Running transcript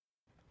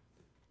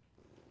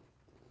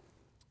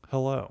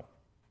Hello,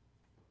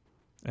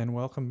 and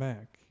welcome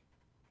back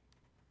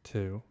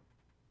to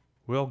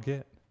We'll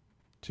Get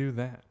to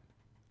That.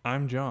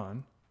 I'm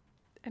John.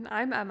 And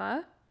I'm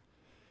Emma.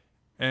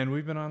 And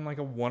we've been on like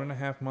a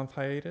 1.5 month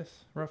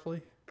hiatus,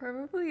 roughly.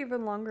 Probably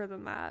even longer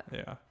than that.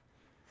 Yeah.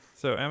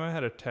 So Emma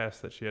had a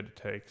test that she had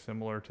to take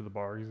similar to the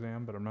bar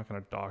exam, but I'm not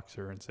going to dox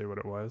her and say what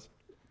it was.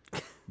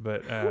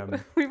 But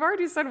we've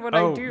already said what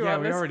I do yeah,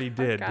 on we this already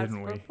did, podcast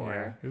didn't we?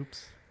 before. Yeah.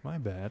 Oops, my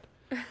bad.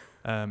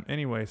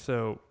 Anyway,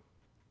 so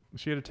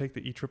she had to take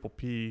the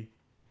EPPP,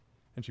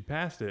 and she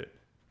passed it,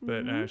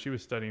 but she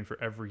was studying for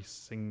every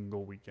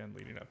single weekend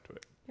leading up to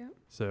it. Yeah.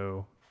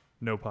 So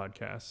no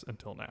podcasts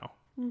until now.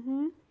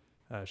 Mm-hmm.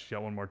 She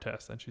got one more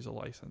test, then she's a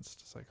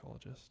licensed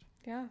psychologist.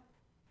 Yeah.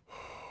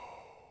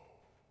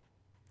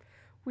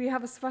 We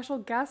have a special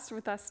guest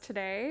with us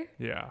today.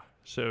 Yeah.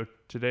 So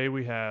today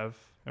we have,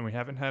 and we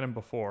haven't had him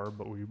before,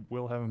 but we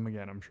will have him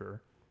again, I'm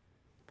sure.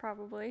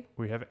 Probably.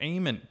 We have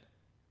Eamon.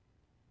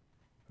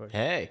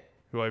 Hey.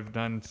 Who I've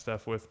done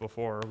stuff with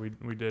before.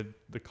 We did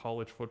the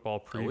college football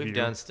preview. Oh, we've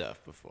done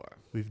stuff before.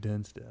 We've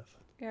done stuff.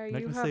 Yeah, And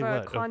you have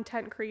a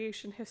content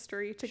creation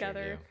history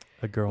together. Sure do.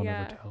 A girl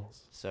never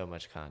tells. So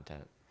much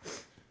content.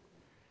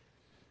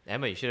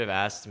 Emma, you should have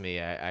asked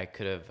me. I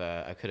could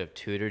have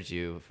tutored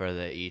you for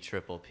the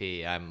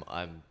EPPP. I'm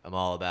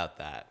all about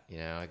that. You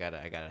know, I got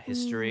a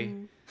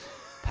history.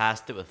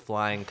 Passed it with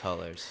flying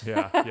colors.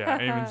 Yeah.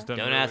 Eamon's done.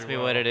 Don't really ask me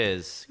well. what it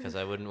is, because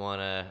I wouldn't want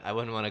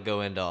to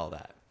go into all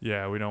that.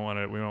 Yeah, we don't want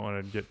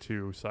to get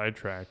too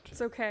sidetracked.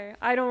 It's okay.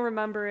 I don't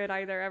remember it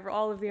either.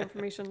 All of the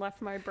information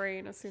left my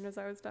brain as soon as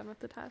I was done with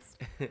the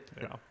test.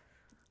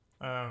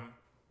 Yeah.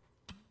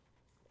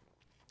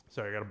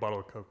 Sorry, I got a bottle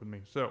of Coke with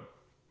me. So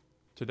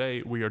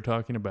today we are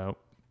talking about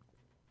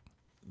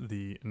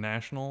the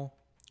National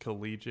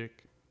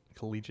Collegiate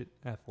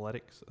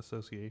Athletics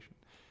Association,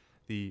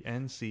 the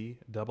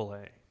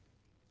NCAA.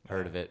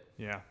 Heard of it?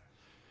 Yeah.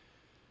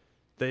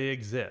 They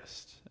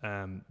exist.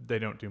 They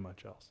don't do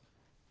much else.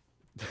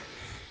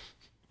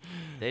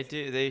 They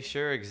do. They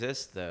sure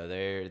exist, though.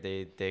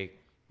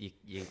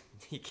 You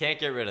can't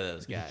get rid of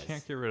those guys. You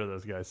can't get rid of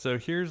those guys. So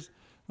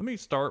let me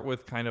start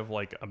with kind of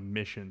like a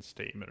mission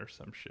statement or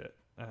some shit.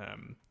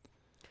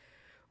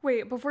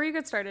 Wait, before you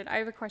get started, I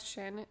have a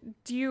question.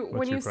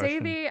 When you say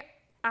the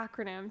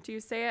acronym, do you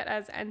say it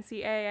as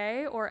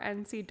NCAA or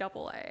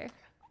NCAA?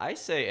 I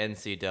say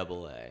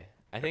NCAA.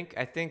 I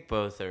think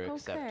both are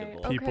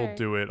acceptable. People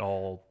do it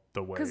all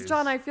the ways. Because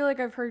John, I feel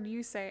like I've heard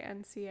you say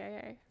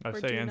NCAA. I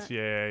say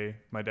NCAA.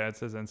 My dad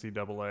says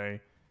NCAA.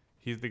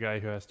 He's the guy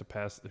who had to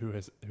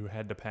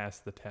pass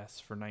the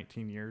tests for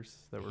 19 years.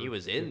 He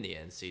was in the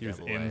NCAA. He was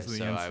in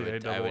the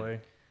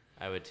NCAA.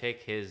 I would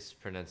take his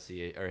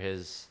pronunciation or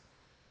his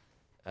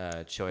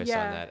choice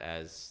on that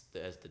as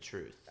the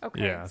truth.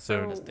 Okay. Yeah.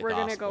 So we're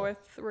gonna go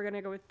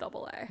with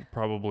double A.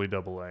 Probably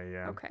double A.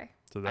 Yeah. Okay.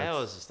 So I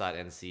always just thought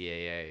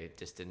NCAA. It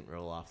just didn't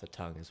roll off the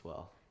tongue as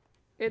well.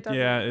 It doesn't.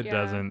 Yeah, it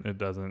doesn't. It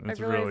doesn't. It's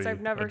I realized really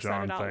I've never a said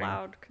John it out thing.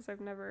 loud because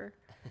I've never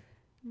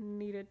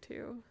needed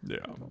to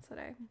until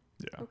today.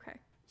 Yeah. Okay.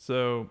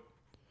 So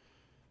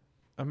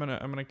I'm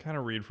gonna kind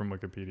of read from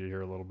Wikipedia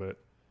here a little bit.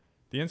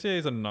 The NCAA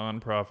is a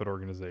non-profit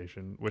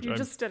organization, which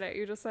just did it.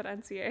 You just said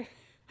NCAA.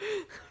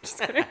 Just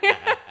kidding.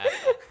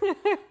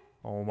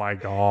 Oh my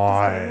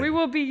god. We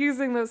will be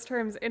using those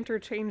terms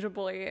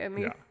interchangeably in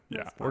the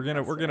We're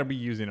gonna be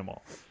using them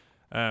all.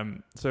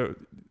 So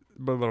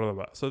blah, blah, blah,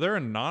 blah. So they're a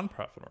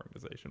non-profit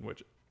organization,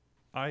 which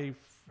I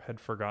had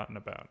forgotten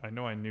about. I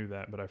know I knew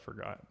that, but I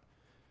forgot.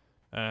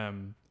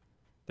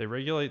 They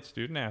regulate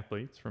student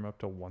athletes from up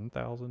to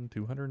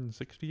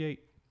 1,268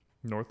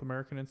 North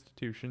American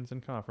institutions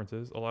and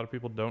conferences. A lot of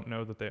people don't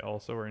know that they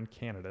also are in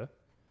Canada,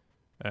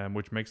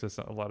 which makes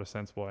a lot of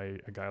sense why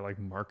a guy like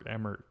Mark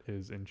Emmert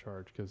is in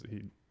charge, because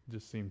he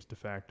just seems de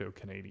facto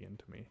Canadian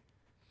to me.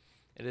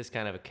 It is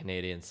kind of a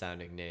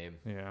Canadian-sounding name.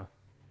 Yeah.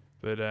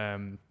 But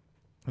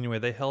anyway,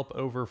 they help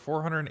over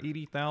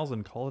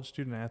 480,000 college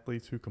student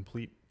athletes who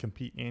compete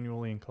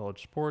annually in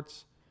college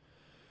sports.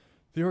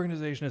 The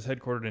organization is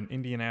headquartered in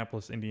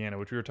Indianapolis, Indiana,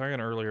 which we were talking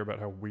earlier about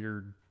how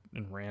weird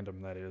and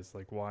random that is.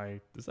 Like,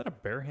 why is that a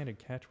barehanded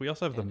catch? We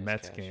also have the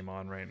Mets game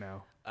on right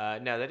now.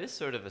 No, that is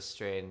sort of a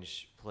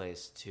strange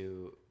place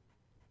to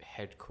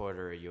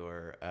headquarter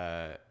your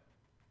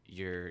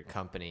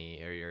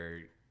company or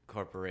your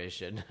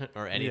corporation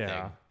or anything.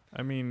 Yeah,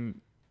 I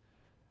mean,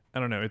 I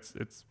don't know.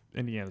 It's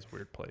Indiana's a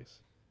weird place.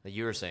 Like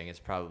you were saying, you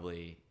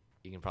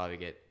can probably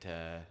get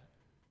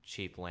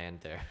cheap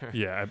land there.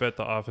 Yeah, I bet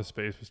the office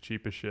space was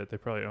cheap as shit. They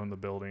probably own the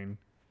building,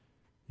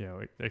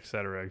 et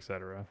cetera, et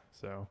cetera.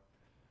 So,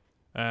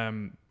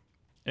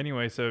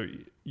 anyway, so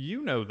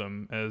you know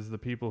them as the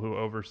people who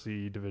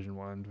oversee Division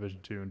I,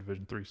 Division II, and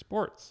Division III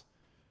sports.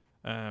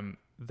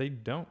 They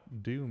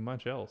don't do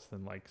much else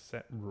than like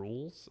set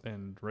rules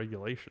and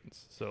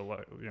regulations. So,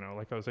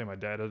 like I was saying, my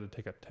dad had to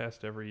take a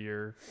test every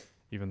year,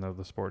 even though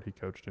the sport he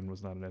coached in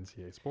was not an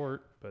NCAA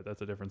sport, but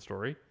that's a different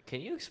story.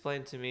 Can you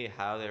explain to me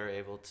how they were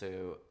able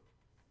to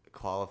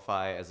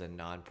qualify as a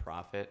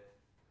nonprofit?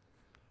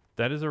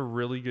 That is a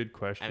really good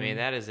question. I mean,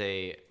 that is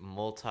a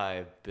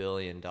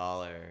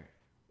multi-billion-dollar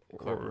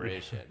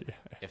corporation,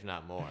 if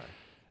not more.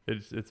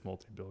 It's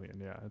multi-billion.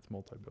 Yeah, it's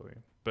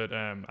multi-billion. But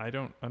I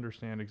don't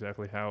understand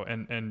exactly how.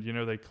 And you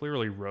know, they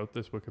clearly wrote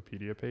this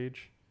Wikipedia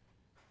page,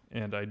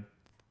 and I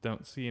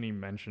don't see any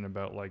mention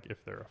about like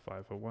if they're a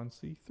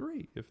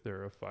 501c3, if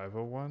they're a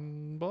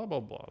 501 blah blah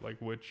blah,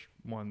 like which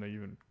one they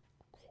even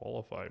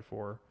qualify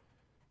for.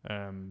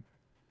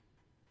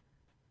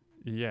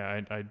 Yeah,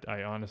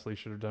 I honestly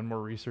should have done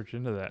more research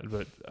into that,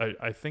 but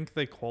I think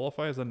they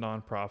qualify as a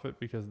nonprofit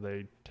because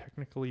they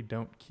technically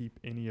don't keep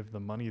any of the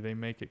money they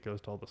make. It goes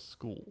to all the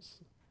schools.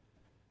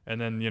 And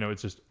then, you know,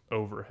 it's just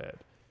overhead.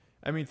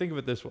 I mean, think of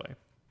it this way.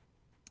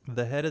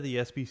 The head of the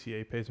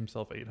SPCA pays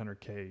himself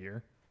 $800K a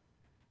year,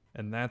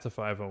 and that's a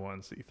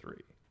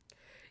 501c3.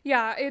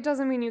 Yeah, it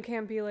doesn't mean you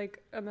can't be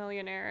like a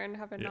millionaire and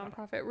have a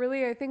nonprofit.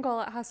 Really, I think all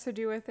it has to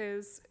do with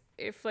is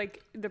if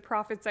like the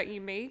profits that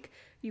you make,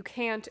 you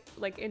can't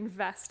like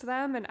invest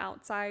them in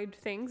outside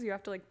things. You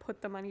have to like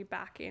put the money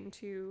back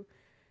into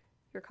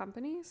your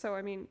company. So,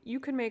 I mean, you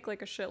can make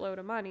like a shitload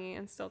of money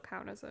and still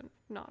count as a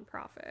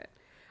nonprofit.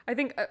 I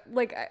think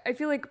I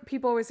feel like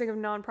people always think of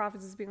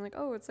nonprofits as being like,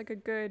 oh, it's like a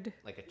good,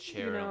 like a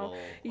charitable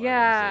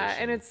yeah,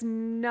 and it's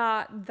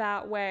not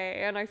that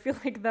way. And I feel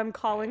like them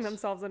calling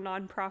themselves a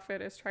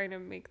nonprofit is trying to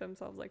make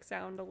themselves like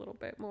sound a little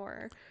bit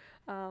more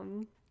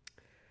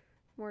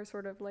more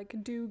sort of like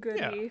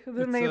do-goody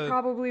than they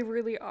probably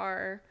really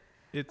are.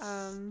 It's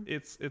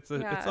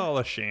all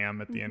a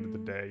sham at the end of the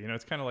day. You know,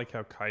 it's kind of like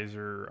how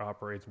Kaiser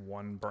operates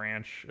one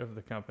branch of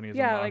the company as a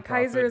nonprofit. Like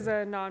Kaiser is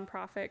a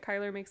nonprofit.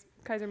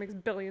 Kaiser makes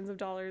billions of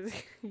dollars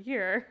a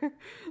year.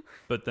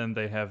 But then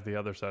they have the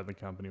other side of the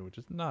company, which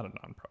is not a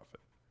nonprofit.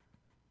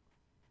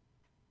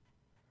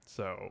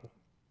 So,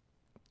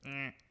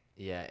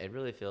 yeah, it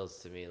really feels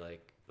to me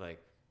like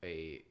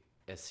a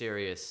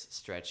serious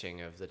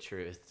stretching of the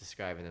truth,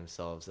 describing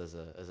themselves as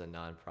a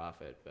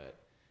nonprofit, but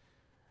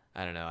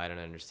I don't know. I don't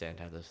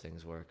understand how those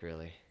things work,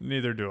 really.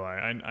 Neither do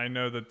I. I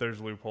know that there's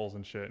loopholes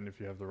and shit, and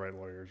if you have the right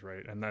lawyers,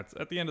 right? And that's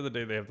at the end of the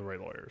day, they have the right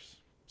lawyers,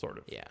 sort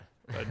of. Yeah.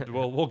 But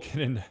we'll get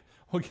into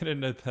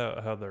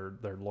how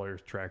their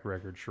lawyers' track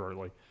record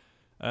shortly.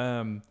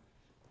 So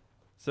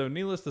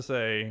needless to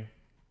say,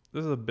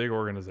 this is a big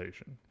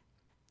organization.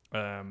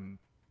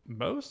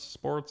 Most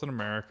sports in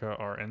America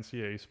are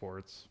NCAA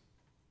sports.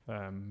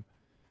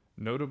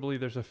 Notably,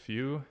 there's a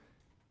few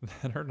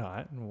that are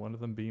not, and one of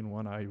them being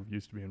one I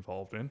used to be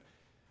involved in.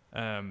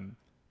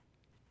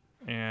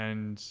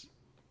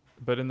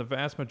 But in the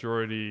vast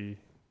majority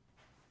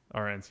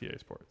are NCAA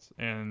sports,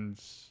 and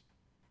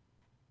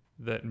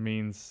that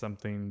means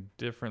something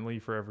differently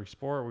for every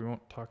sport. We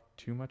won't talk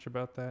too much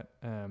about that.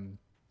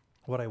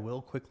 What I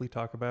will quickly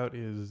talk about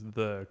is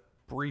the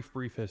brief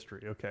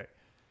history. Okay.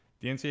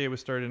 The NCAA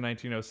was started in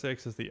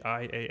 1906 as the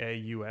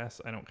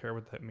IAA-US. I don't care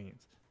what that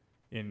means.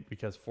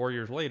 Because 4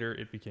 years later,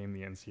 it became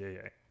the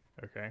NCAA.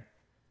 Okay.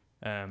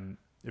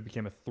 It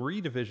became a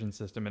 3-division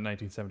system in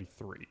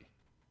 1973.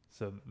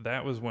 So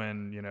that was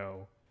when, you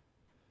know,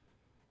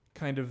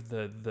 kind of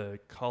the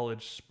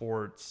college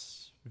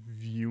sports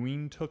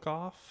viewing took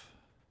off.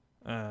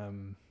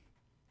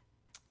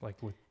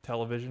 Like with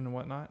television and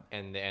whatnot.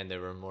 And there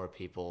were more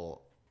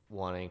people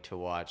wanting to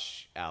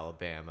watch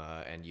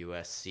Alabama and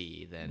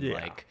USC than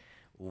like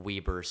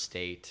Weber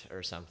State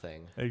or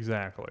something.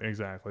 Exactly.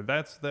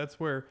 That's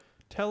where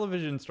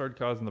television started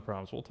causing the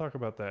problems. We'll talk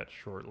about that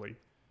shortly.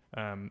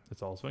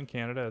 It's also in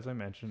Canada, as I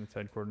mentioned. It's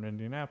headquartered in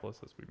Indianapolis,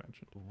 as we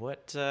mentioned.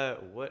 What do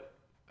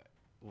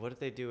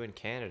they do in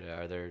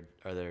Canada?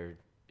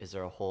 Is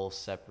there a whole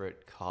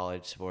separate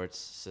college sports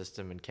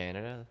system in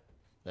Canada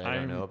that I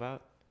don't know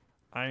about?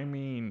 I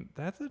mean,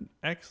 that's an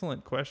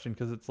excellent question,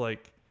 because it's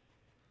like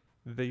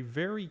they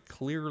very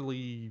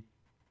clearly,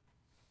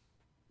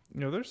 you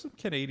know, there's some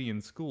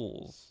Canadian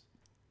schools,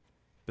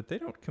 but they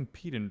don't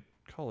compete in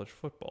college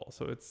football.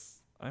 So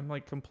I'm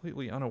like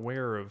completely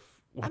unaware of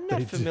what I'm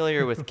not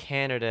familiar with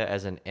Canada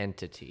as an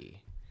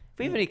entity. If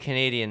we have any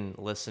Canadian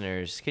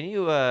listeners, can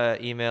you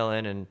email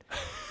in and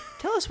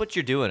tell us what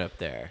you're doing up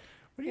there?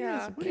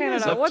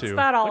 Canada, what's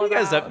that all about? What are you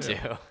guys up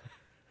to?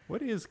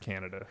 What is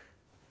Canada?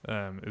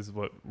 Is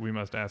what we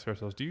must ask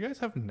ourselves. Do you guys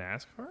have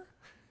NASCAR?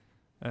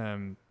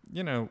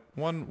 You know,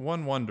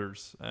 one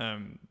wonders.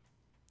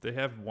 They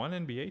have one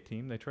NBA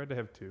team. They tried to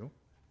have 2.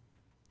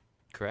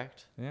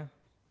 Correct. Yeah.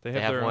 They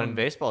have one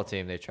baseball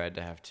team. They tried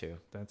to have 2.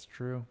 That's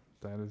true.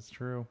 That is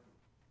true.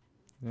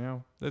 You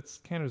know,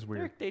 Canada's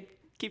weird. They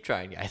keep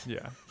trying, guys.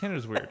 Yeah,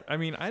 Canada's weird. I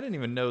mean, I didn't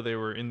even know they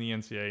were in the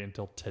NCAA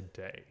until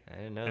today. I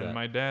didn't know that. And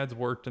my dad's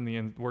worked in the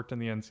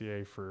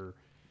NCAA for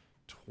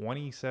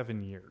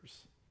 27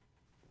 years.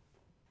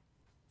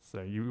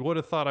 So you would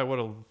have thought I would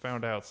have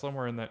found out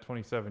somewhere in that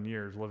 27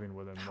 years living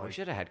with him. Oh, we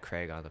should have had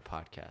Craig on the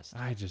podcast.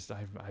 I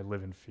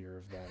live in fear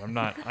of that.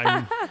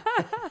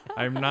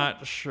 I'm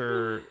not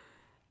sure.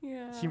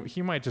 Yeah.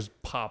 He might just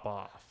pop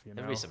off, you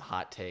know. There'd be some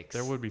hot takes.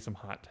 There would be some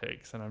hot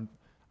takes, and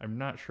I'm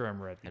not sure I'm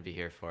ready. I'd be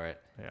here for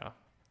it. Yeah.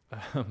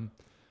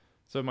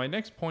 So my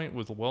next point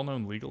was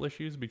well-known legal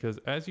issues, because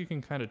as you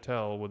can kind of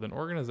tell, with an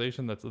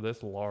organization that's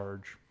this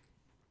large,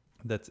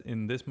 that's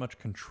in this much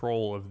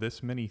control of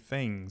this many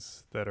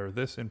things that are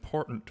this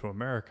important to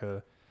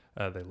America,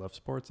 they love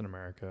sports in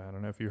America. I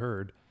don't know if you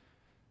heard.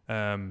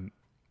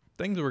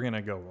 Things were going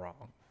to go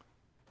wrong.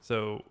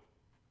 So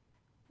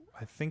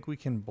I think we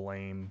can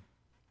blame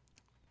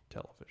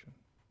television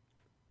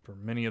for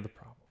many of the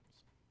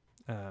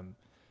problems.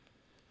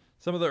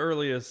 Some of the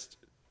earliest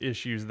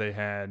issues they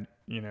had,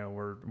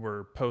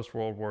 were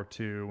post-World War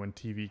II when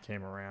TV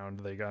came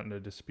around. They got into a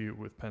dispute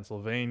with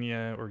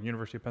Pennsylvania, or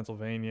University of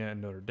Pennsylvania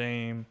and Notre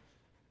Dame,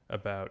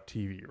 about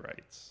TV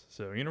rights.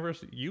 So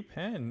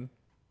UPenn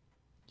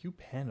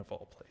of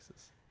all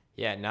places.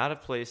 Yeah, not a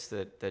place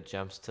that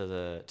jumps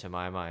to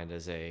my mind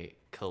as a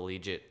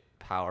collegiate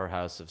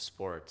powerhouse of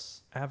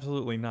sports.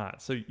 Absolutely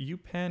not. So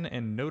UPenn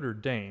and Notre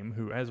Dame,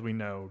 who, as we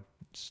know,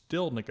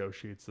 still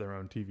negotiates their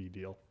own TV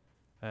deal,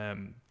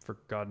 for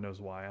God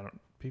knows why.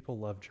 People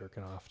love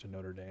jerking off to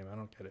Notre Dame. I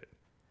don't get it.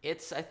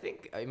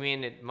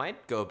 It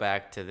might go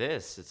back to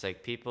this. It's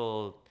like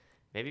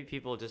maybe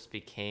people just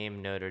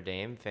became Notre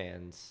Dame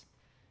fans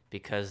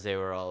because they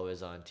were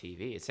always on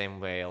TV.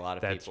 Same way a lot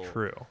of people. That's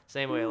true.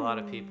 Same way a lot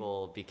of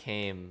people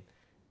became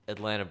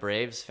Atlanta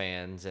Braves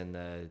fans in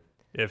the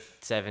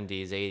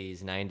 70s,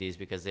 80s, 90s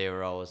because they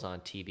were always on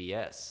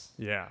TBS.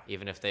 Yeah.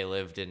 Even if they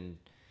lived in,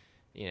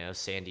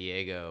 San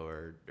Diego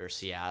or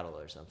Seattle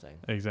or something.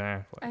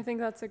 Exactly. I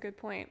think that's a good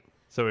point.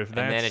 So if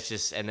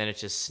that's, and then it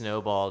just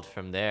snowballed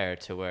from there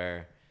to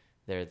where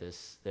they're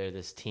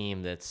this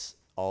team that's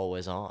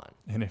always on.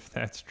 And if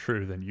that's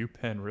true, then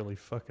UPenn really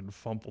fucking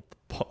fumbled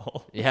the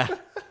ball. Yeah,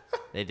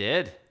 they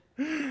did.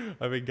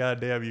 I mean,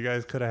 goddamn, you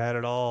guys could have had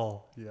it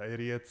all, you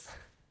idiots.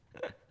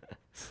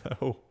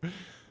 So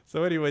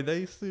anyway,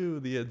 they sue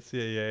the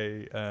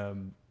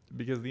NCAA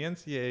because the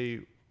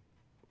NCAA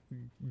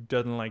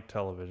doesn't like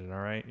television. All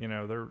right,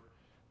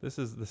 this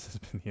has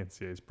been the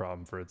NCAA's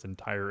problem for its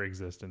entire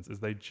existence, is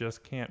they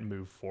just can't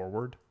move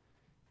forward.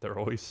 They're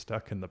always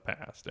stuck in the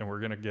past, and we're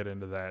going to get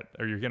into that,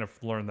 or you're going to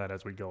learn that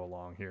as we go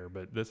along here,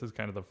 but this is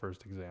kind of the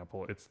first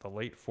example. It's the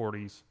late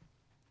 40s.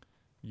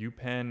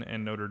 UPenn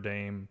and Notre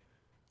Dame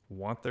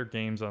want their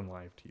games on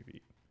live TV.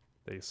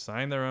 They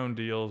sign their own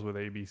deals with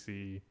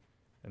ABC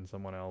and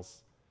someone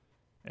else,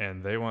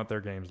 and they want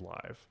their games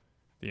live.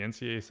 The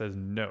NCAA says,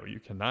 no, you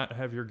cannot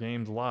have your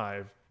games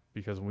live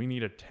because we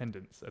need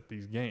attendance at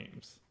these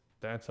games.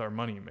 That's our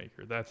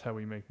moneymaker. That's how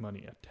we make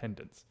money,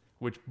 attendance,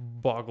 which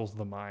boggles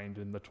the mind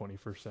in the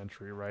 21st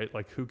century, right?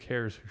 Like, who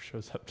cares who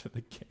shows up to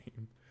the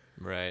game?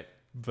 Right.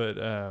 But,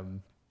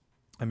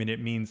 it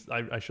means,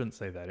 I shouldn't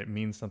say that. It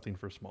means something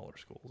for smaller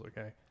schools,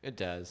 okay? It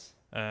does.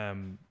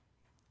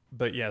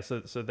 But yeah,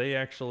 so they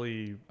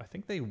actually, I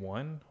think they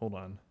won. Hold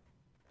on.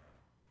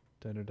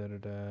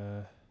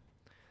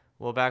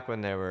 Well, back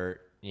when there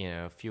were,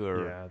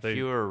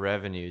 fewer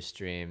revenue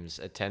streams,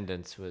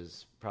 attendance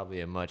was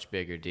probably a much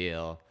bigger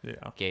deal. Yeah.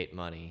 Gate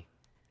money.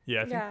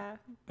 Yeah,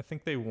 I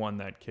think they won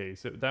that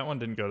case. That one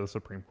didn't go to the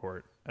Supreme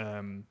Court.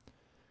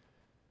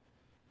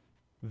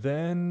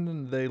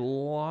 Then they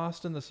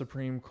lost in the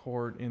Supreme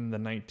Court in the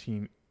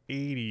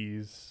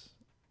 1980s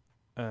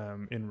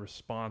in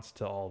response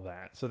to all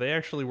that. So they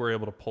actually were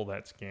able to pull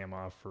that scam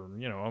off for,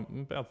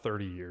 about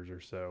 30 years or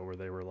so, where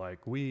they were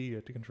like, we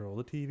get to control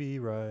the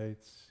TV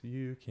rights.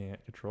 You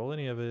can't control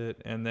any of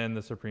it. And then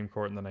the Supreme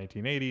Court in the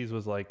 1980s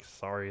was like,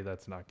 sorry,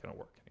 that's not going to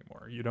work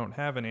anymore. You don't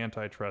have an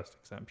antitrust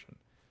exemption.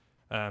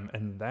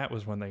 And that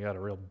was when they got a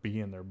real bee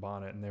in their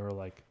bonnet, and they were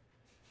like,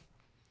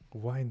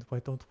 why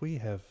don't we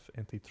have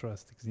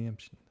antitrust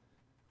exemption?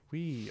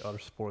 We are a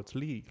sports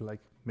league like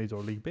Major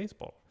League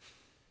Baseball.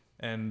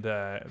 And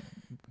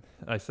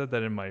I said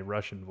that in my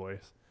Russian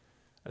voice.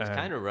 It was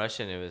kind of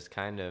Russian. It was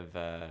kind of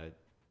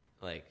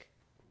like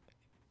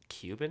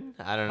Cuban.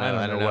 I don't know.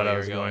 I don't know what I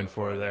was going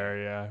for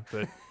there. Yeah,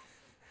 but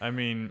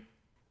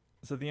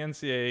so the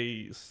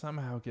NCAA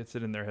somehow gets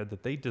it in their head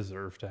that they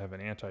deserve to have an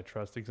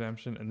antitrust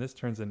exemption, and this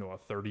turns into a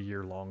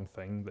 30-year-long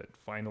thing that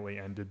finally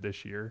ended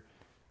this year.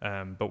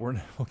 But we'll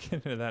get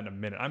into that in a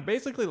minute. I'm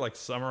basically like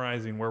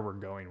summarizing where we're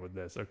going with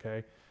this.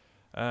 Okay.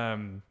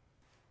 So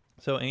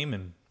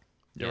Eamon.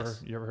 You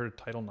ever heard of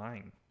Title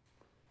IX?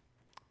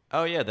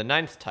 Oh, yeah, the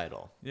 9th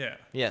title. Yeah.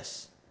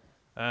 Yes.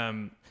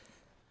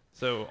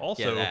 So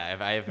also... Yeah,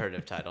 I have heard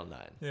of Title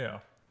IX. Yeah.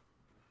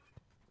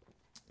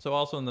 So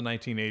also in the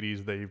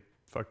 1980s, they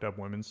fucked up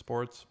women's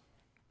sports,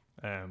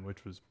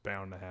 which was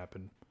bound to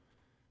happen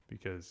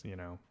because,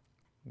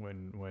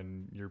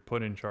 when you're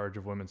put in charge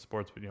of women's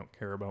sports but you don't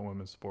care about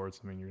women's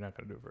sports, you're not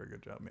going to do a very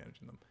good job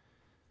managing them,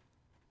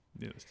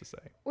 needless to say.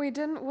 Wait,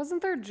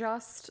 wasn't there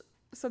just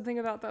something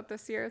about that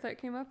this year that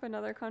came up?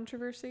 Another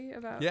controversy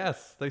about...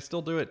 Yes, they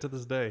still do it to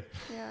this day.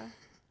 Yeah.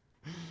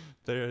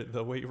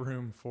 The weight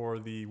room for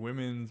the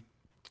women's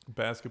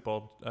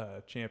basketball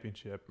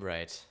championship,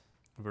 right,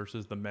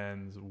 versus the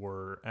men's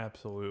were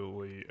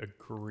absolutely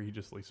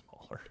egregiously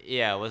smaller.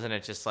 Yeah, wasn't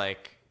it just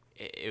like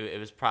it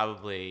was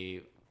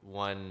probably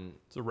one...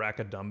 It's a rack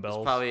of dumbbells. It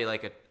was probably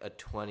like a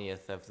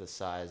 20th of the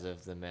size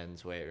of the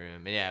men's weight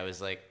room. And yeah, it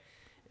was like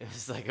It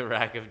was like a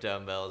rack of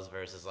dumbbells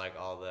versus like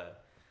all the,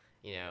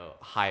 you know,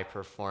 high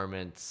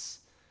performance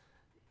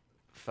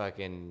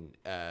fucking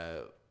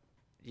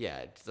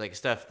it's like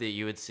stuff that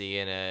you would see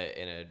in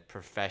a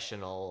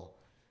professional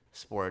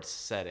sports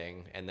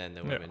setting, and then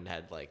the women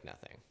had like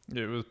nothing.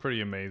 It was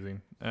pretty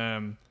amazing.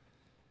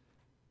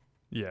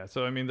 Yeah,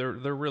 so I mean they're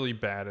really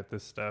bad at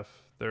this stuff.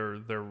 They're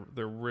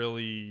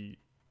really,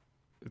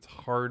 it's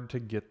hard to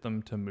get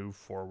them to move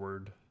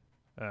forward.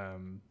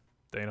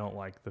 They don't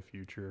like the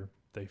future.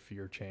 They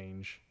fear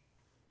change.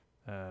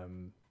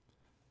 And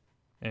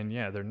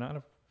yeah, they're not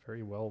a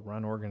very well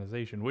run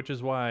organization, which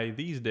is why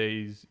these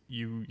days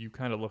you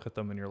kind of look at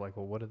them and you're like,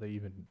 well, what do they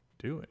even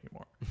do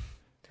anymore?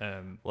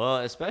 Well,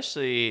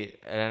 especially,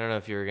 and I don't know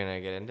if you were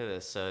gonna get into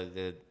this. So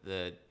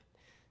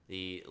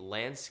the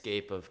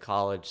landscape of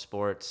college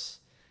sports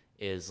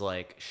is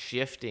like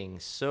shifting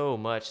so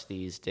much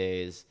these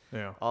days.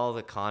 Yeah. All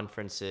the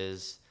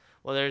conferences.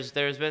 Well, there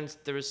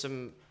was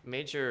some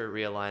major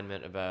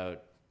realignment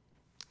about,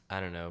 I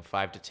don't know,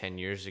 5 to 10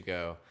 years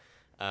ago,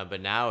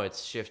 but now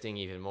it's shifting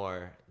even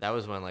more. That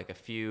was when like a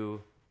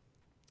few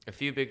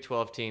Big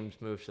 12 teams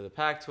moved to the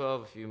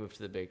Pac-12, a few moved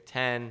to the Big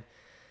 10.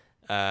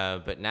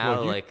 But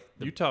now,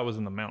 Utah was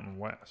in the Mountain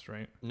West,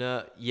 right?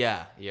 No,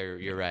 yeah,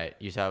 you're right.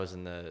 Utah was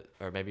in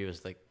or maybe it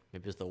was the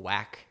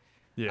WAC.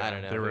 Yeah, I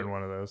don't know. They were in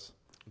one of those.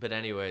 But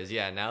anyways,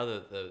 yeah. Now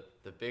the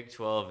Big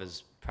 12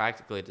 is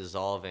practically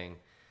dissolving,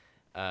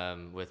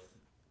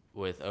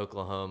 with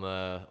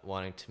Oklahoma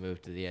wanting to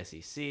move to the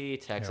SEC,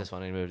 Texas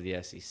wanting to move to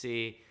the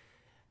SEC,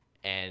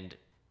 and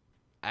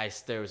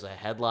there was a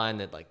headline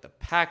that like the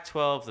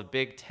Pac-12, the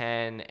Big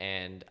 10,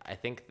 and I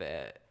think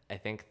the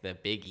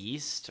Big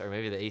East or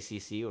maybe the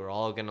ACC were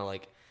all gonna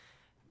like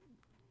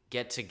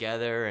get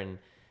together and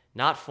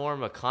not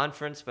form a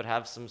conference, but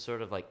have some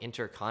sort of like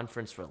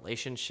interconference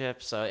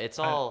relationship. So it's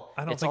all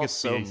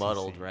so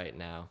muddled right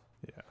now.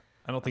 Yeah,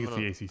 I don't think it's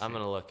the ACC. I'm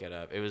gonna look it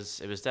up. It was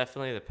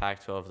definitely the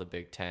Pac-12, the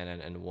Big 10,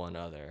 and one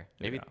other.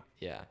 Maybe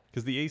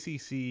because the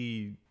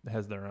ACC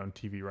has their own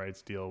TV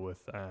rights deal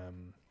with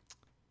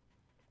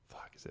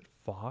is it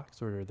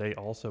Fox, or are they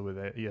also with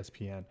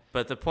ESPN?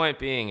 But the point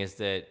being is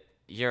that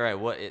you're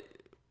right.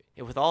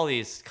 With all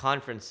these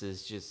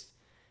conferences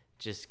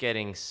just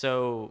getting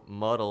so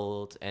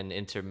muddled and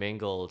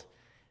intermingled,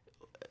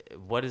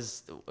 what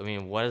is the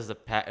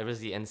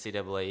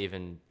NCAA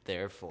even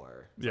there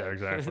for? Yeah,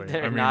 exactly.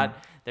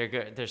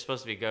 They're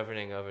supposed to be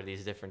governing over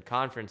these different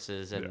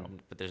conferences,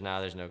 but there's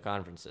no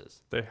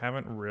conferences. They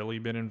haven't really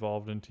been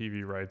involved in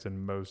TV rights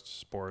in most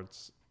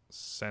sports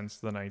since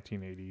the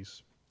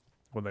 1980s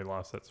when they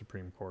lost that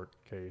Supreme Court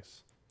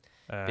case.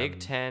 Big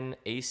 10,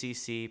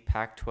 ACC,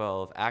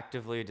 Pac-12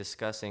 actively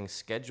discussing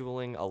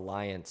scheduling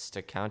alliance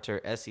to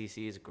counter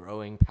SEC's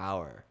growing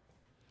power.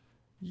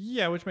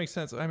 Yeah, which makes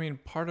sense. I mean,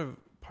 part of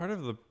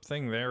the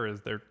thing there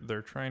is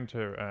they're trying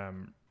to,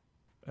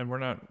 and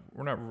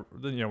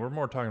we're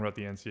more talking about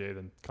the NCAA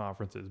than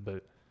conferences,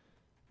 but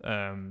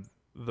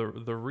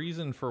the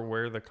reason for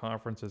where the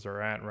conferences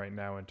are at right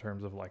now in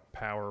terms of like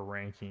power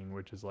ranking,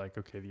 which is like,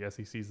 okay, the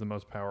SEC is the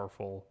most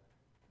powerful.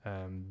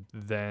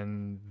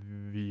 Then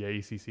the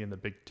ACC and the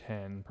Big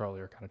 10 probably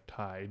are kind of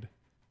tied,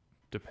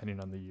 depending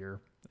on the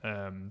year.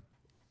 And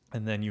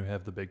then you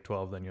have the Big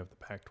 12, then you have the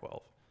Pac-12.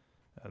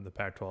 And the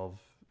Pac-12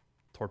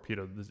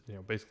 torpedoed,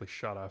 basically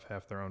shot off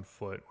half their own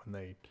foot when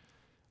they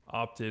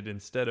opted,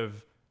 instead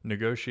of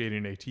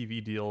negotiating a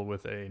TV deal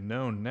with a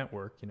known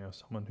network,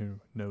 someone who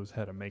knows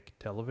how to make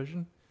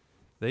television,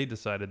 they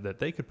decided that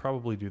they could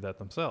probably do that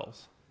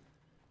themselves.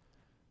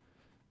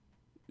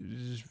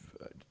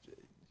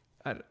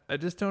 I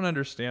just don't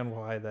understand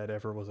why that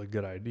ever was a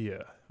good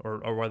idea,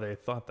 or why they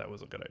thought that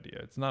was a good idea.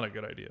 It's not a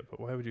good idea, but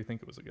why would you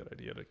think it was a good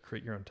idea to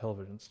create your own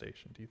television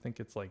station? Do you think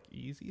it's like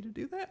easy to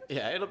do that?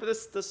 Yeah,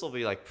 this will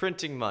be like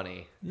printing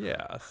money.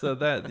 Yeah, so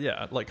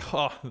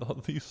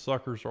these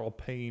suckers are all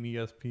paying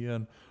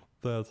ESPN.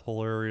 That's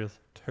hilarious.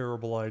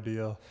 Terrible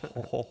idea.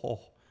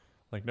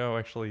 Like, no,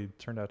 actually, it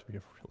turned out to be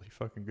a really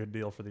fucking good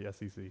deal for the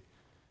SEC.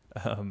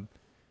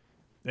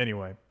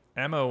 Anyway,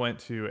 Emma went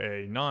to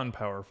a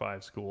non-Power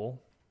 5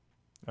 school.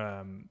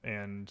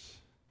 And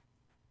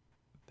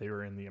they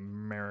were in the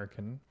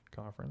American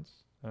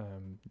Conference,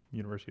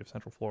 University of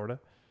Central Florida.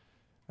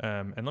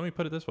 And let me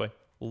put it this way: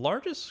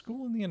 largest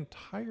school in the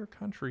entire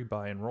country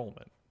by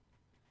enrollment.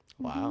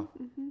 Wow.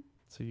 Mm-hmm.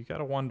 So you got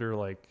to wonder,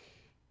 like,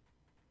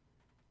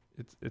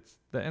 it's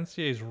the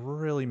NCAA is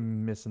really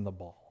missing the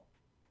ball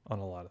on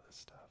a lot of this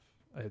stuff.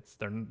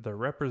 They're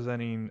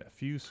representing a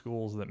few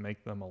schools that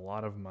make them a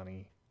lot of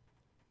money.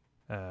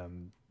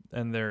 And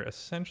they're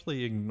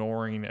essentially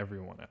ignoring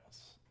everyone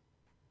else.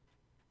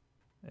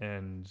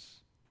 And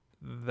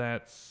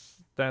that's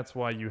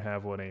why you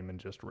have what Eamon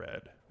just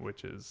read,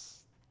 which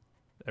is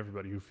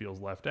everybody who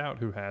feels left out,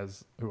 who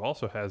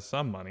also has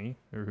some money,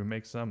 or who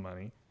makes some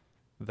money,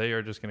 they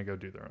are just going to go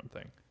do their own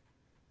thing.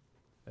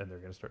 And they're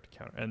going to start to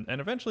counter.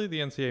 And eventually the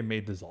NCAA may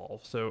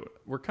dissolve. So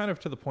we're kind of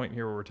to the point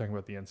here where we're talking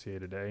about the NCAA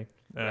today.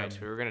 Right,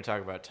 we were going to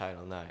talk about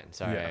Title IX.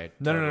 Sorry. Yeah.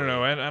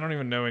 No. I don't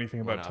even know anything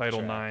about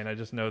Title IX. I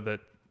just know that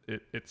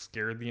it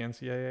scared the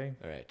NCAA,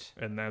 Right.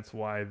 and that's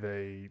why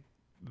they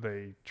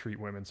treat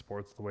women's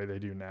sports the way they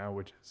do now,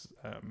 which is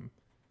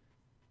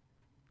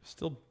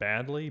still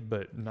badly,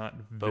 but not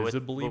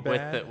visibly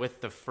bad.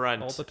 With the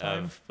front all the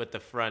time.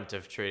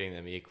 of treating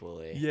them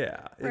equally.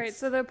 Yeah. Right.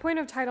 So the point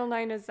of Title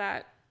IX is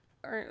that,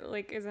 or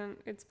like, isn't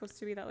it supposed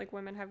to be that like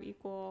women have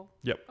equal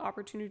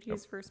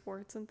opportunities for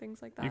sports and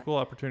things like that? Equal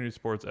opportunity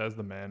sports as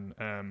the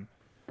men.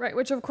 Right,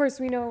 which of course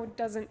we know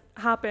doesn't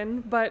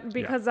happen, but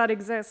because that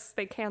exists,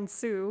 they can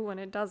sue when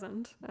it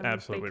doesn't. And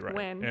Absolutely they right.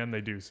 Win. And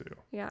they do sue.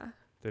 Yeah.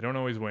 They don't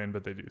always win,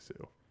 but they do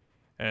sue.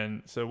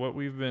 And so what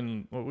we've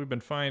been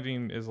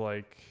finding is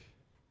like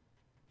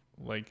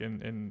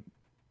in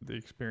the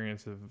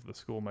experience of the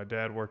school my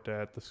dad worked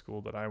at, the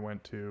school that I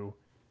went to,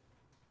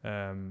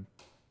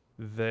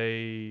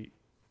 they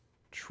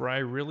try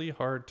really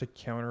hard to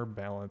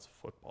counterbalance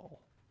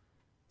football.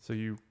 So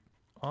you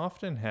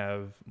often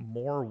have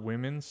more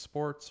women's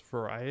sports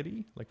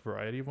variety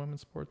of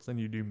women's sports than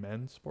you do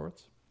men's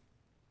sports,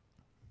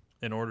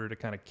 in order to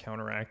kind of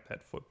counteract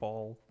that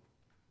football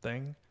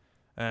thing.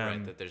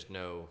 Right, that there's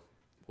no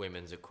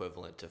women's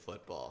equivalent to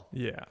football.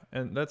 Yeah,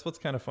 and that's what's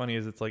kind of funny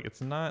is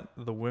it's not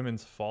the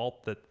women's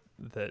fault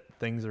that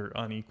things are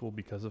unequal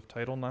because of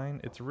Title IX.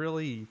 It's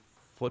really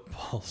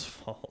football's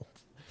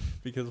fault,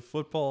 because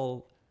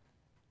football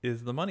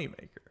is the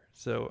moneymaker.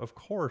 So of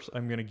course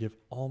I'm going to give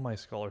all my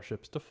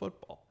scholarships to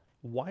football.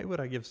 Why would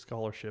I give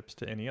scholarships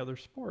to any other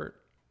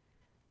sport?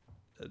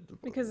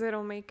 Because they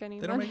don't make any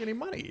money. They don't make any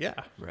money, yeah.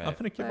 Right. I'm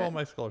going to give all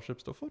my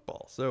scholarships to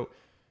football. So,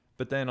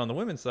 but then on the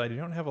women's side, you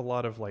don't have a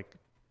lot of like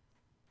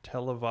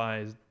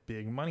televised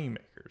big money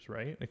makers,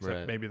 right?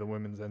 Except maybe the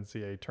women's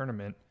NCAA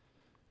tournament.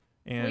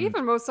 And well,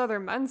 even most other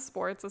men's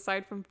sports,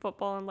 aside from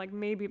football and like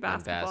maybe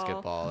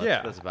basketball.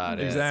 That's about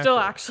it. Exactly. Still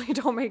actually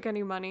don't make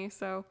any money.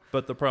 So.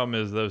 But the problem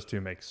is those two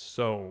make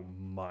so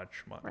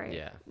much money. Right.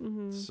 Yeah.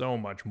 Mm-hmm. So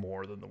much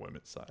more than the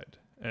women's side.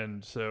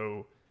 And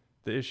so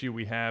the issue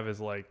we have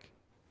is like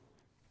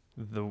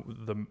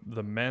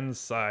the men's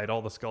side,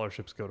 all the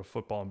scholarships go to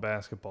football and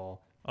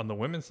basketball. On the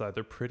women's side,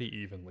 they're pretty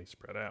evenly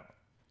spread out.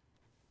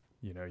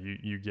 You know,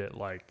 you get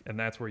like, and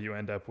that's where you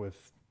end up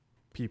with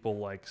people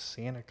like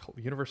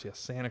University of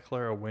Santa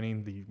Clara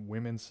winning the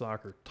women's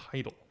soccer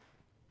title.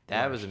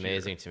 That was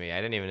amazing to me. I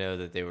didn't even know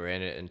that they were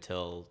in it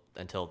until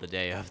the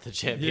day of the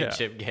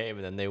championship game,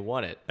 and then they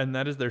won it. And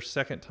that is their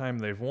second time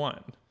they've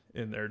won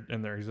in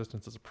their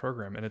existence as a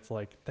program. And it's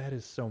like, that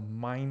is so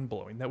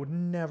mind-blowing. That would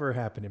never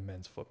happen in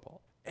men's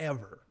football,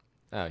 ever.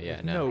 Oh yeah,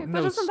 Like, no.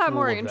 But isn't that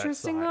more school of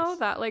interesting that though? size.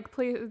 That like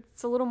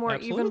it's a little more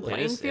even Absolutely.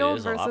 playing It field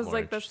is a lot versus more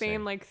like the interesting.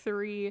 same like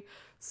three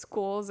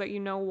schools that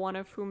you know one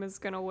of whom is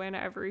gonna win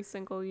every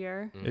single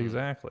year.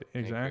 Exactly.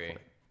 agree.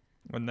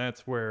 And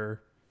that's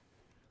where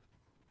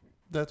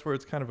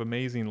it's kind of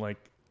amazing.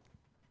 Like,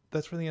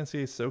 that's where the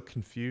NCAA is so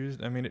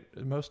confused. I mean,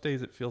 most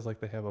days it feels like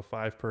they have a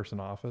 5-person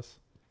office,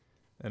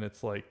 and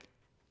it's like,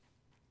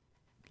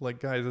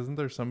 guys, isn't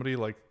there somebody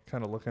like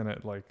kind of looking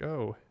at like,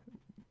 oh,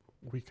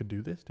 we could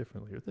do this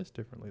differently or this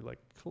differently? Like,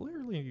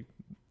 clearly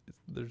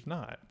there's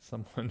not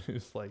someone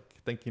who's like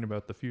thinking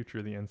about the future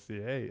of the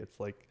NCAA.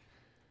 It's like,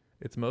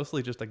 it's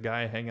mostly just a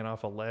guy hanging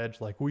off a ledge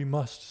like, we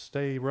must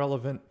stay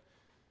relevant.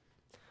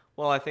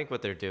 Well, I think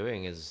what they're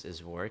doing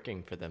is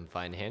working for them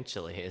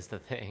financially is the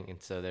thing,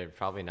 and so they're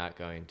probably not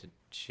going to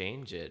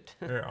change it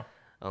Yeah.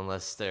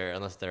 unless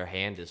their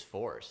hand is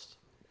forced.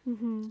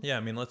 Mm-hmm. Yeah, I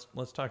mean,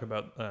 let's talk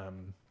about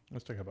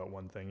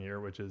one thing here,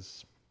 which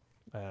is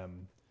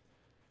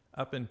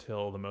up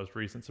until the most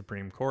recent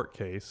Supreme Court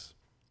case,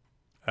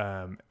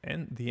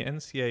 and the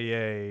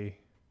NCAA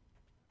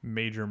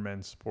major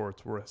men's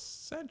sports were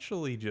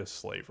essentially just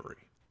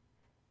slavery,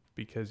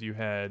 because you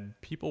had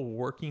people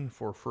working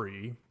for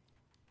free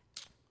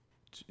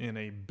in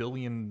a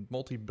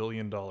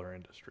multi-billion-dollar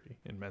industry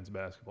in men's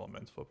basketball and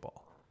men's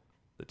football.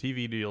 The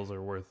TV deals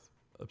are worth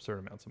absurd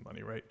amounts of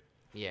money, right?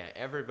 Yeah,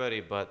 everybody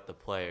but the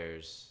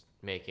players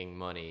making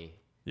money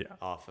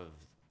off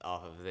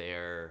of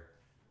their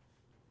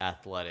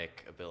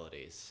athletic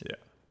abilities.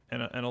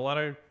 Yeah. And a lot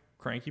of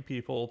cranky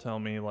people tell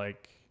me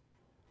like,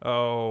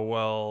 oh,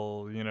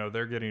 well, you know,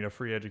 they're getting a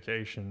free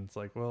education. It's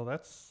like, well,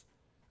 that's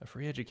a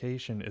free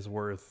education is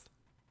worth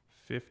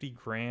 $50,000,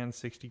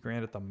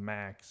 $60,000 at the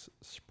max,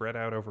 spread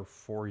out over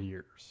 4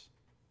 years.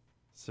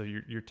 So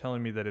you're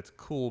telling me that it's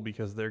cool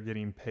because they're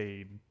getting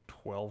paid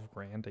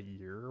 $12,000 a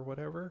year or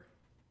whatever?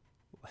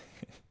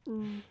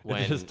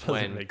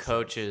 When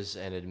coaches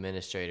and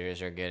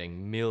administrators are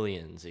getting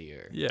millions a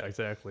year. Yeah,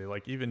 exactly.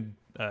 Like even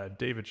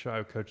David Shaw,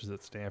 who coaches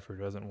at Stanford,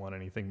 who hasn't won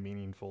anything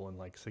meaningful in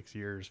like 6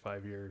 years,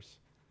 5 years.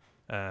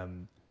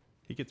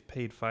 He gets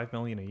paid $5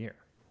 million a year.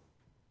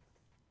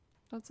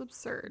 That's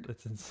absurd.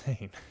 That's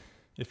insane.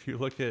 If you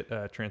look at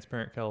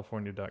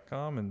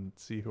transparentcalifornia.com and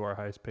see who our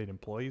highest paid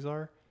employees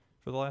are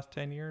for the last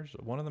 10 years,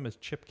 one of them is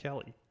Chip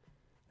Kelly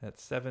at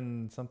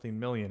 $7-something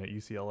million at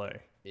UCLA.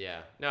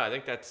 Yeah, no, I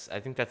think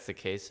that's the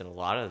case in a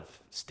lot of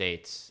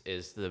states.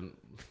 Is the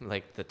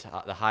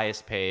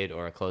highest paid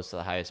or close to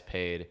the highest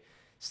paid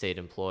state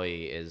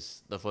employee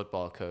is the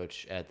football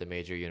coach at the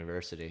major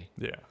university.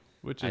 Yeah,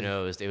 Which I is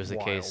know it was the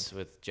wild. case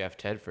with Jeff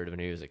Tedford when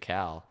he was at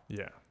Cal.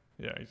 Yeah,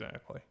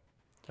 exactly.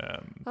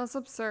 That's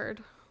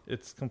absurd.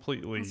 It's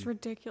completely. It's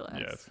ridiculous.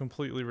 Yeah, it's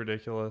completely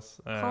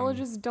ridiculous.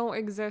 Colleges don't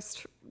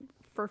exist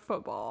for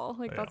football.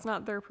 Like, Yeah. that's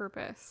not their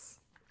purpose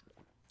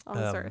on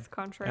this earth,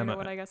 contrary to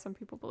what I guess some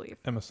people believe.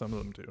 Emma, some of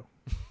them do.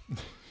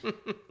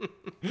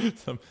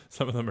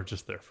 some of them are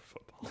just there for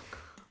football.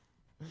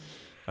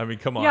 I mean,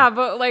 come on. Yeah,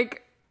 but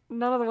like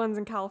none of the ones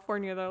in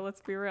California, though. Let's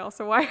be real.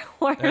 So why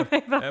are they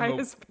the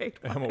highest paid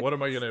ones? Emma, what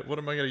am I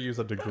gonna use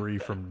a degree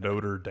from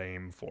Notre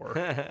Dame for?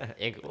 I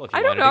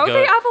don't know.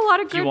 They have a lot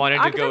of good. You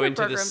wanted to go academic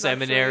into the programs,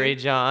 seminary,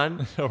 actually.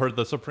 John. Or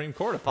the Supreme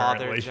Court,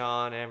 apparently. Father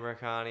John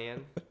Americanian.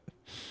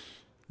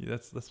 Yeah,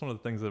 that's one of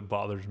the things that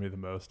bothers me the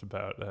most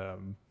about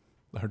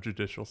our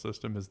judicial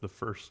system is the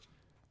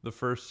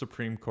first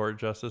Supreme Court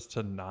justice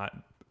to not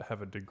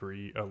have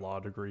a law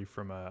degree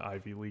from a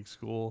Ivy League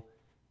school,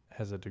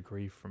 has a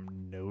degree from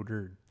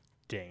Notre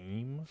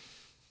Dame.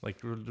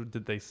 Like,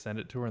 did they send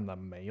it to her in the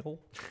mail?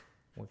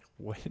 Like,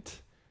 what?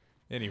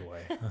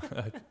 Anyway,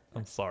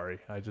 I'm sorry.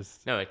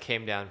 No, it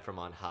came down from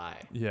on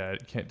high. Yeah,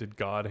 did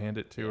God hand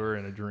it to her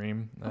in a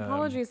dream?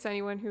 Apologies to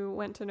anyone who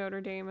went to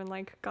Notre Dame and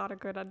like got a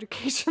good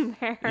education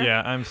there.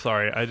 Yeah, I'm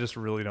sorry. I just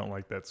really don't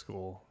like that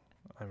school.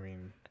 I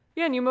mean,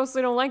 yeah, and you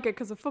mostly don't like it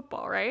because of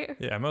football, right?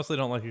 yeah, I mostly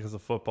don't like it because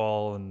of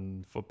football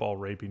and football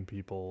raping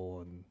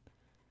people and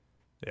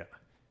yeah.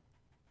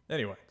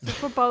 Anyway, So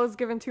football is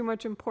given too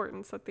much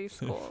importance at these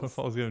schools.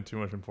 football is given too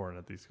much importance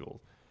at these schools.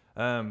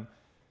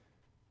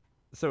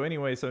 So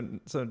anyway, so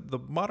the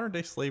modern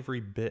day slavery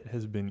bit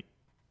has been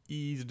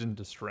eased and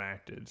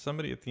distracted.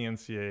 Somebody at the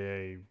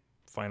NCAA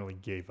finally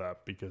gave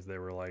up because they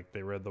were like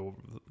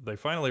they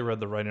finally read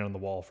the writing on the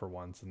wall for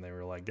once, and they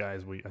were like,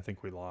 guys, I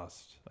think we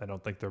lost. I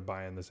don't think they're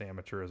buying this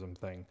amateurism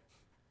thing.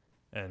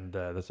 And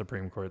the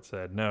Supreme Court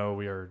said, no,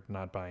 we are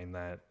not buying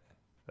that.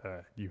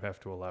 You have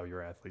to allow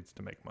your athletes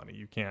to make money.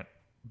 You can't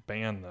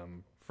ban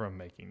them from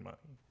making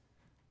money.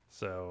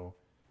 So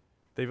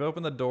they've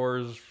opened the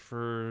doors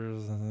for,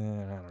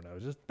 I don't know,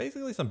 just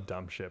basically some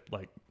dumb shit.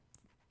 Like,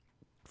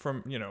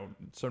 from,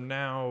 so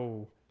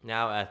now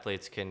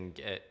athletes can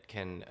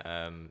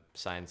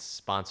sign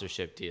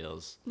sponsorship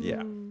deals.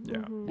 Yeah.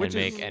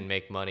 Mm-hmm. And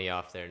make money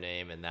off their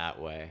name in that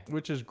way.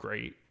 Which is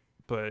great,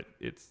 but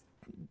it's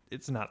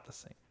not the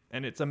same.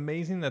 And it's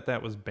amazing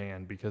that was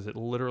banned because it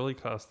literally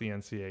cost the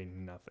NCAA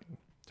nothing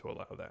to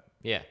allow that.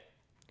 Yeah.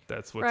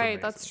 That's what's right,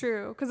 amazing. that's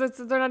true.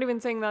 Because they're not even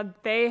saying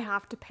that they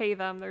have to pay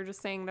them. They're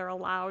just saying they're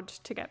allowed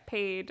to get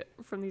paid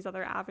from these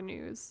other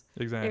avenues.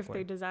 Exactly. If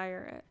they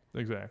desire it.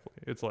 Exactly.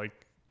 It's like,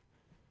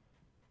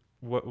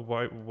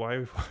 why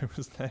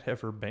was that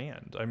ever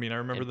banned? I mean, I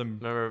remember like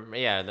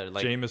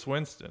Jameis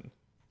Winston.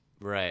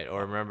 Right.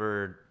 Or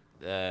remember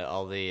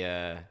all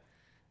the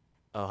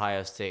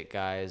Ohio State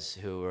guys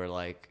who were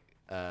like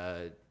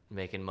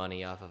making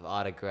money off of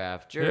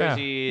autographed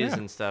jerseys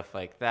and stuff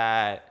like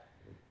that.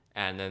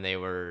 And then they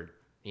were,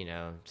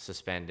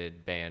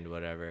 suspended, banned,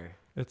 whatever.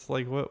 It's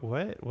like,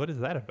 what is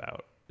that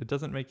about? It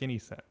doesn't make any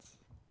sense.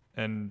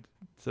 And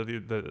so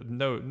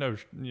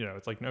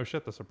it's like, no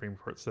shit. The Supreme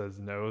Court says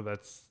no.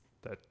 That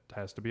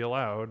has to be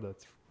allowed.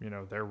 That's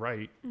their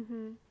right.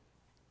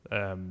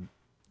 Mm-hmm.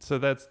 So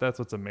that's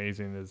what's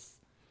amazing is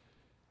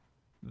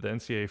the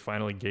NCAA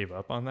finally gave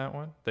up on that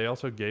one. They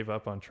also gave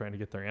up on trying to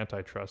get their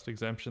antitrust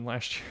exemption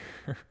last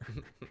year.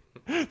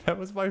 That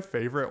was my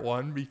favorite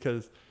one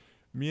because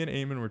me and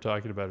Eamon were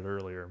talking about it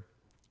earlier,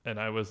 and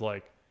I was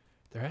like,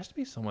 there has to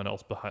be someone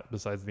else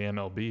besides the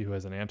MLB who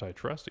has an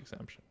antitrust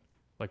exemption.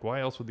 Like,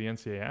 why else would the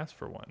NCAA ask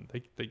for one?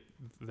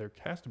 There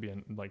has to be a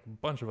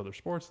bunch of other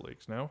sports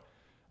leagues, no?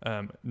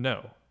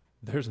 No,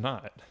 there's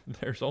not.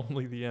 There's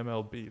only the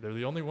MLB. They're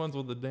the only ones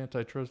with the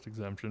antitrust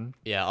exemption.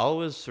 Yeah,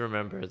 always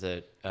remember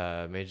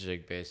that Major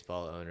League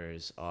Baseball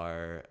owners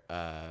are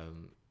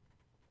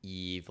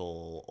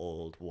evil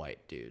old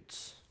white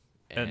dudes,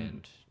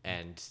 and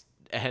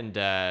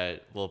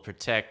will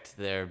protect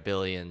their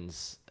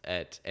billions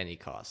at any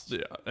cost.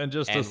 Yeah, and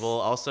will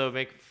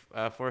also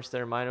force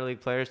their minor league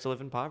players to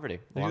live in poverty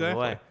along the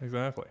way.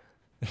 Exactly.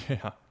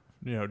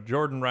 Yeah,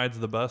 Jordan Rides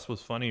the Bus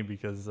was funny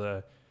because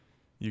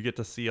you get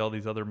to see all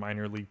these other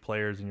minor league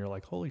players, and you're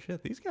like, holy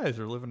shit, these guys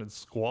are living in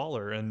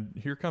squalor. And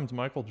here comes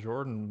Michael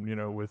Jordan,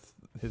 with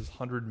his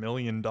 $100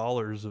 million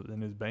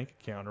in his bank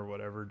account or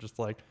whatever, just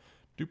like,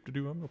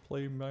 doop-de-doo, I'm gonna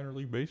play minor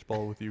league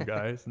baseball with you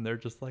guys, and they're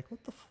just like,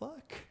 what the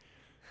fuck?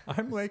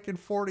 I'm making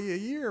 $40 a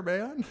year,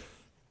 man.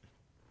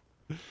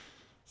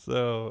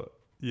 So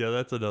yeah,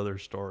 that's another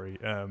story.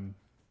 And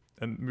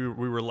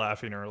we were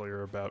laughing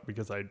earlier about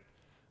because I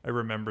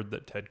remembered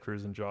that Ted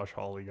Cruz and Josh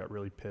Hawley got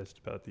really pissed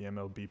about the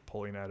MLB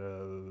pulling out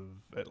of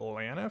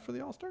Atlanta for the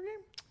All-Star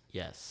game.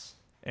 Yes.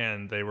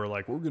 And they were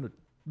like, we're gonna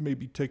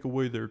maybe take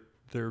away their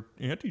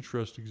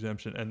antitrust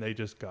exemption, and they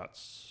just got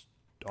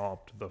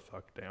stomped the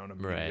fuck down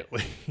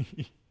immediately.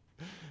 Right.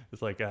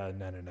 It's like,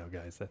 no,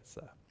 guys,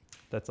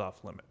 that's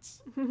off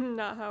limits.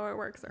 Not how it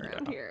works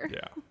around here.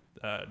 Yeah.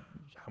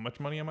 How much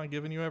money am I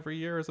giving you every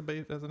year as an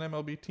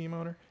MLB team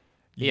owner?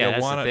 Yeah,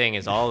 that's the thing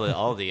is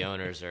all the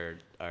owners are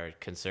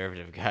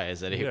conservative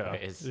guys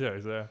anyways. Yeah,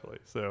 exactly.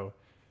 So,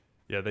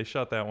 yeah, they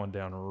shut that one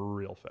down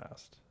real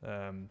fast.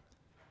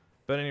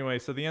 But anyway,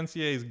 so the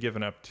NCAA's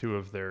given up two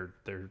of their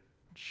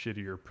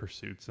shittier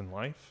pursuits in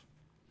life.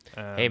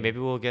 Hey, maybe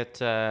we'll get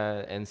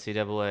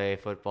NCAA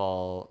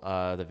football,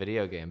 the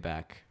video game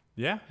back.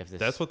 Yeah,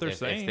 that's what they're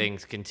saying. If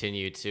things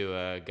continue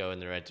to go in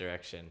the right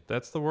direction.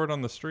 That's the word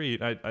on the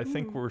street. I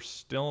think we're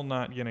still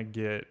not going to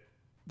get...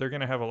 They're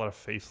going to have a lot of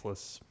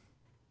faceless,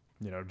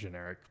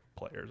 generic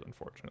players,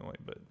 unfortunately.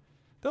 But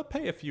they'll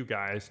pay a few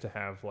guys to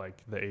have,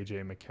 like, the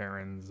A.J.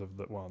 McCarrons of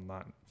the... Well,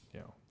 not,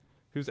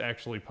 who's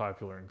actually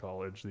popular in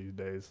college these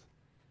days.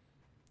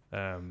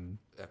 A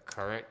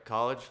current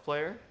college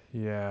player?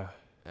 Yeah.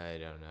 I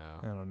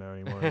don't know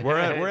anymore.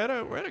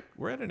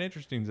 we're at an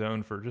interesting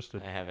zone for just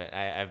a...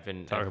 I've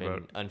been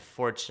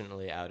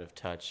unfortunately out of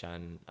touch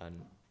on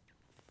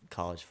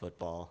college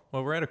football.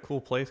 Well, we're at a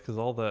cool place because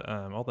all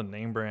the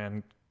name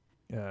brand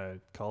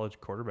college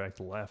quarterbacks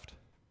left.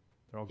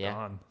 They're all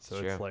gone. So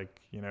it's like,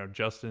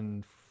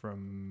 Justin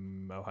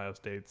from Ohio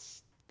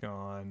State's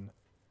gone.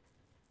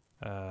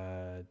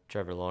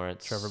 Trevor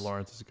Lawrence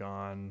is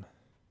gone.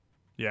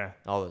 Yeah.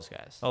 All those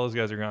guys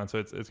are gone. So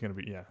it's going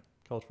to be,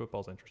 college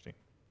football's interesting.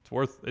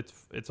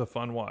 It's a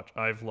fun watch.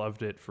 I've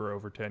loved it for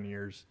over 10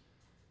 years.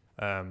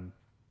 And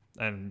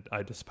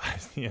I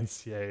despise the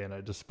NCAA and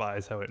I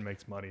despise how it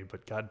makes money,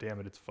 but god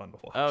damn it, it's fun to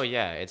watch. Oh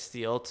yeah, it's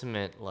the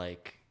ultimate,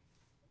 like,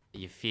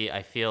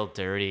 I feel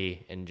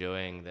dirty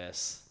enjoying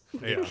this.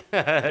 Yeah.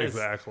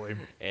 Exactly.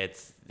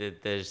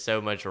 There's so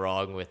much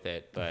wrong with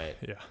it, but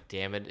yeah.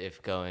 Damn it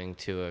if going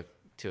to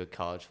a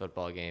college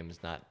football game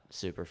is not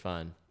super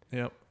fun.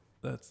 Yep.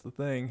 That's the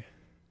thing.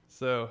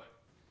 So,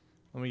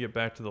 let me get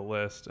back to the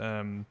list.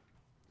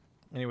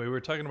 Anyway, we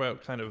were talking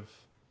about kind of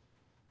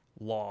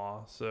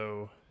law.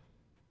 So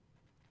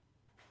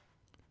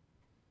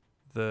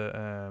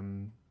there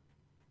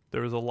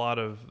was a lot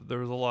of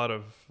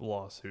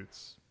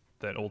lawsuits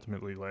that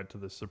ultimately led to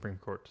the Supreme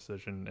Court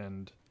decision,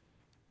 and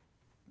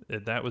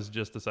that was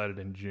just decided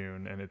in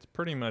June, and it's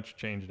pretty much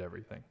changed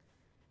everything.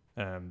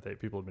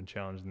 People have been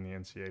challenged in the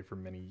NCAA for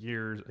many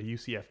years. A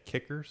UCF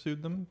kicker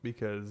sued them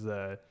because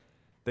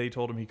they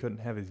told him he couldn't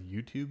have his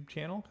YouTube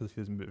channel because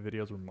his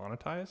videos were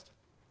monetized.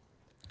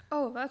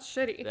 Oh, that's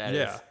shitty. That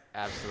is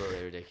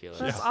absolutely ridiculous.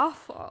 That's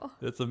awful.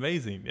 It's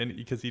amazing. And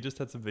because he just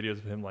had some videos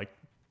of him like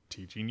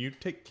teaching you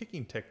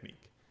kicking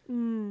technique.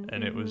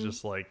 And it was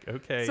just like,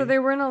 okay. So they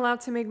weren't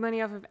allowed to make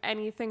money off of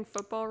anything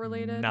football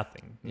related?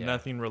 Nothing. Yeah.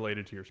 Nothing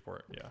related to your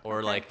sport. Yeah.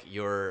 Or like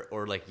your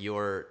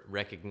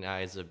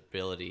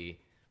recognizability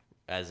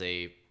as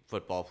a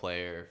football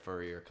player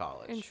for your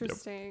college.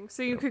 Interesting. Yep.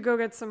 So you could go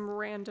get some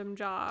random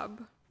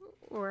job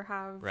or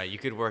have... Right. You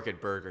could work at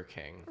Burger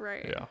King.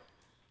 Right. Yeah.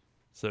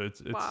 So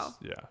it's wow.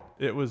 Yeah.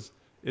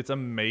 It's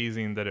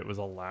amazing that it was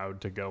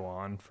allowed to go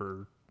on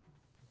for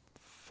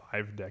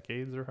 5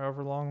 decades or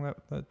however long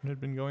that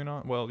had been going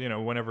on. Well,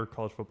 whenever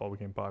college football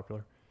became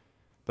popular,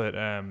 but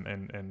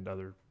and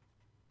other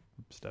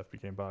stuff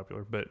became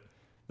popular. But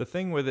the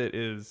thing with it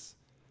is,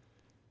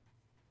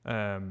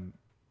 it's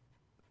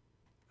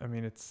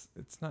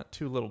not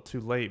too little,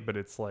 too late, but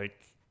it's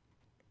like,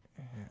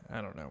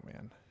 I don't know,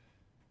 man.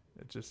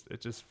 It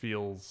just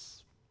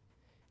feels.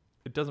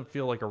 It doesn't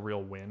feel like a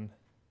real win.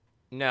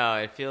 No,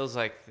 it feels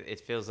like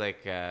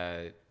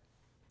they're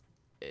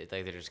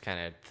just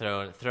kind of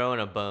throwing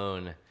a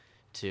bone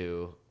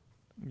to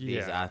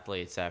these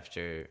athletes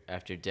after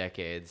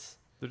decades.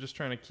 They're just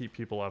trying to keep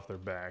people off their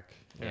back.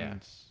 And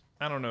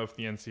I don't know if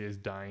the NCAA is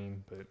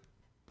dying, but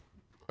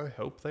I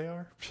hope they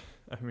are.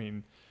 I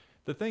mean,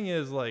 the thing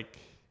is, like,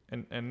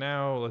 and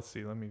now let's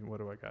see. What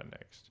do I got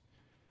next?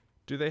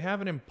 Do they have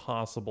an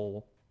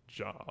impossible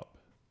job?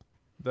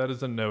 That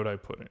is a note I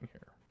put in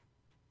here.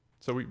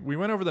 So we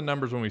went over the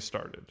numbers when we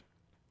started.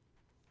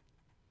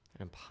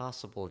 An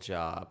impossible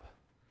job.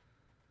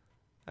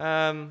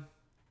 Kind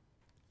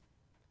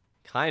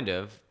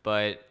of,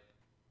 but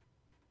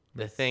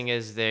the thing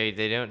is they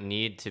don't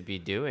need to be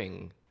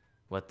doing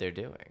what they're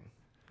doing,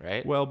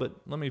 right? Well, but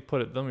let me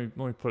put it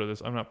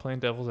this. I'm not playing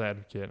devil's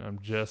advocate. I'm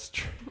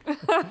just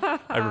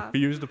I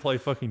refuse to play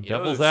fucking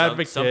devil's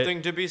advocate.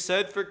 Something to be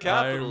said for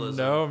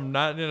capitalism. I'm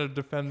not going to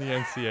defend the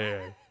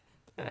NCAA.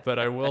 But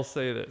I will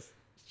say this.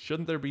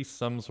 Shouldn't there be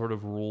some sort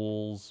of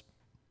rules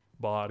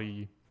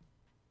body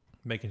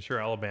making sure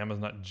Alabama's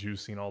not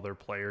juicing all their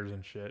players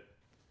and shit?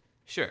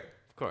 Sure,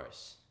 of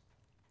course.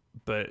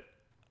 But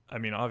I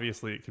mean,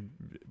 obviously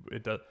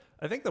it does.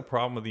 I think the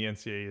problem with the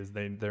NCAA is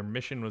their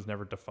mission was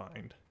never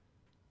defined.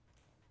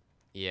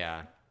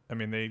 Yeah. I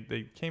mean,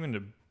 they came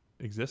into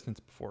existence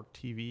before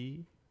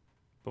TV,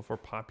 before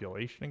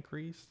population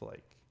increased,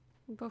 like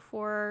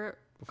before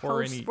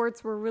college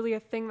sports were really a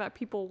thing that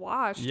people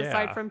watched,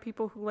 aside from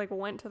people who like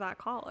went to that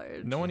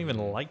college. No one even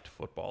liked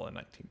football in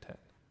 1910.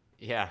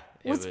 Yeah.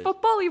 Was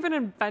football even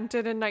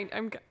invented in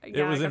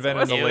it was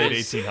invented in the late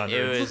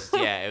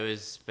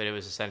 1800s. But it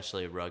was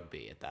essentially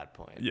rugby at that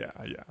point. Yeah,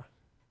 yeah.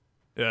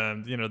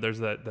 And there's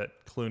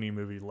that Clooney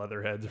movie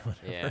Leatherheads or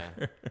whatever. Yeah.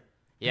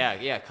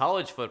 Yeah.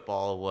 College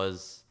football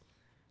was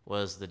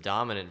the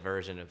dominant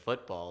version of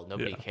football.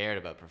 Nobody cared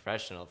about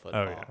professional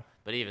football. Oh, yeah.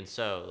 But even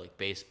so, like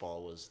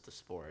baseball was the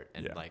sport,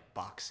 and Yeah. like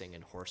boxing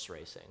and horse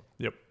racing.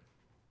 Yep.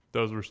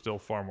 Those were still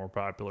far more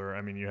popular.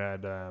 I mean, you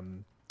had, what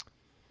am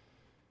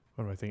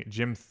I thinking?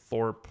 Jim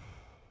Thorpe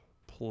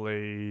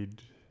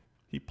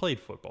he played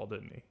football,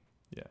 didn't he?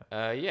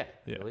 Yeah. Yeah,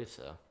 Yeah. I believe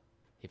so.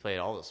 He played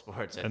all the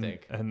sports, I and,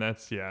 think. And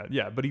that's,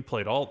 yeah, but he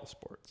played all the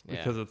sports Yeah.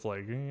 because it's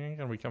like, you ain't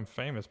going to become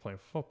famous playing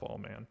football,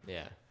 man.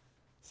 Yeah.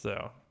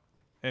 So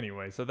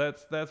anyway, so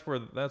that's where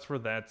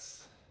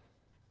that's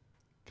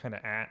kind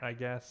of at, I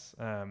guess.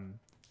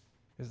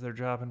 Is their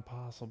job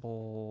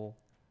impossible?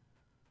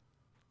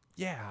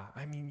 Yeah,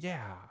 I mean,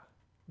 yeah.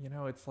 You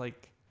know, it's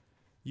like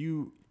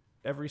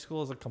every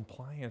school is a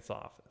compliance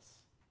office.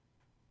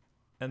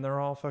 And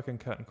they're all fucking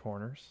cutting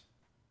corners.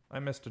 I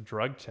missed a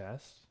drug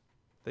test.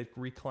 They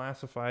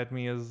reclassified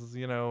me as,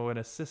 an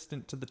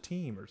assistant to the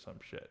team or some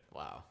shit.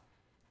 Wow.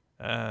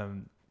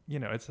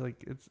 It's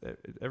like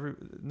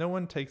no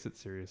one takes it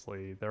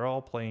seriously. They're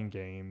all playing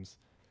games.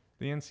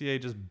 The NCAA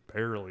just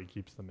barely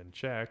keeps them in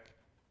check.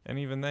 And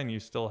even then, you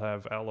still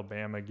have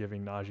Alabama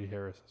giving Najee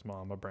Harris's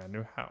mom a brand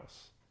new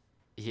house.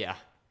 Yeah.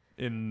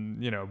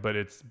 But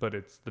it's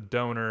the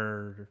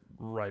donor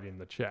writing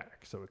the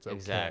check, so it's okay.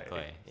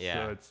 Exactly. Yeah.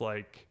 So it's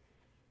like,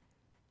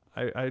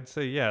 I'd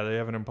say, yeah, they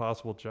have an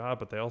impossible job,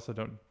 but they also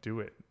don't do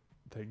it.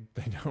 They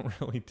don't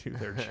really do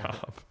their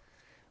job.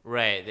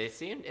 Right.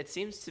 It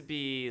seems to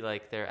be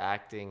like they're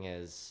acting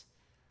as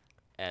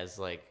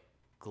like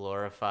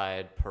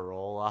glorified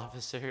parole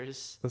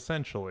officers.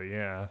 Essentially,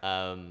 yeah.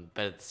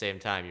 But at the same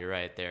time, you're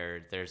right.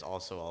 There's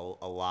also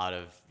a lot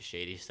of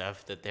shady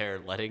stuff that they're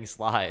letting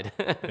slide.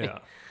 Yeah.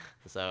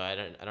 So I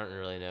don't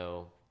really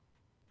know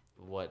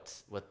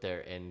what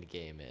their end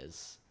game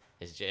is.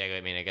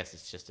 I mean, I guess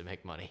it's just to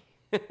make money,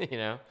 you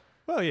know?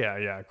 Well,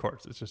 yeah, of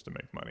course. It's just to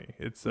make money.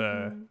 It's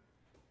yeah,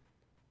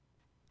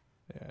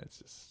 it's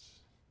just,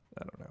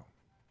 I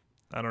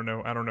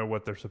don't know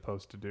what they're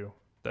supposed to do.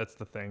 That's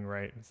the thing,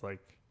 right? It's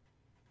like,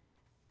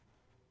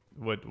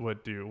 what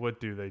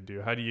do they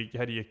do? How do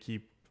you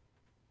keep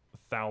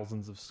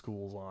thousands of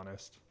schools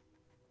honest?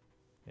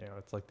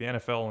 It's like the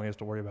NFL only has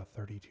to worry about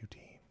 32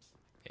 teams.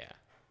 Yeah.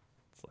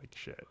 It's like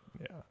shit.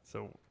 Yeah.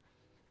 So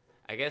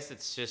I guess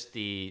it's just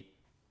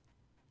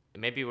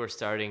maybe we're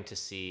starting to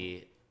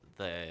see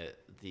the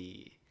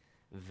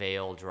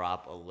veil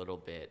drop a little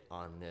bit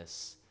on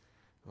this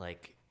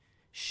like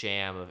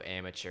sham of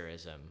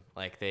amateurism.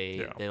 Like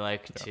they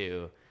like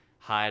to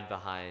hide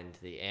behind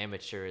the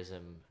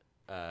amateurism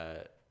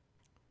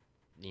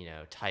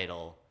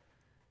title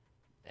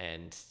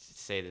and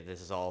say that this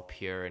is all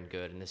pure and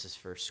good and this is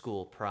for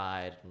school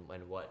pride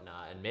and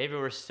whatnot. And maybe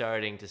we're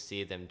starting to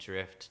see them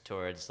drift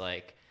towards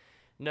like,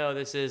 no,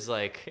 this is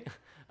like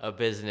a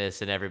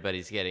business and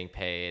everybody's getting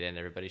paid and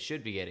everybody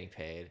should be getting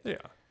paid. Yeah.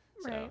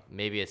 So right.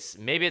 maybe it's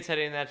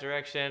heading in that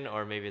direction,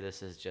 or maybe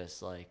this is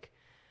just like,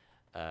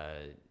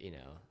 a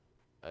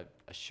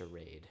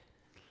charade.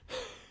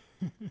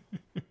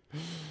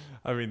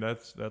 I mean,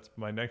 that's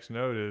my next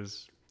note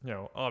is,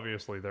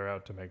 obviously they're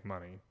out to make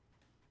money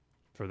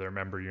for their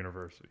member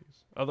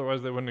universities.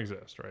 Otherwise, they wouldn't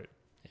exist, right?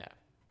 Yeah.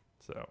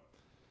 So,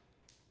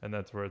 and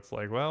that's where it's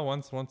like, well,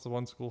 once the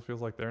one school feels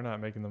like they're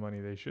not making the money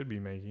they should be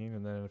making,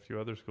 and then a few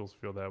other schools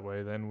feel that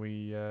way, then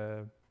we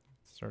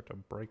start to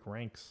break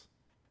ranks,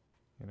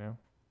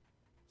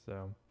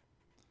 So,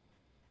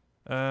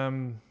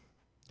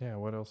 yeah,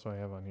 what else do I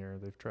have on here?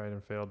 They've tried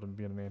and failed to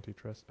be an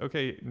antitrust.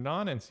 Okay,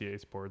 non-NCAA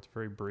sports,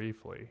 very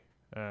briefly.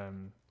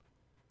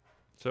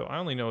 So I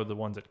only know the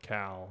ones at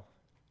Cal,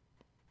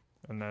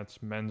 and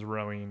that's men's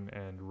rowing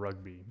and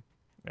rugby.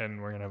 And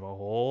we're gonna have a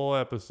whole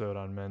episode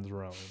on men's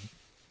rowing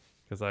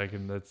because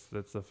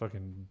that's a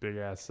fucking big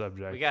ass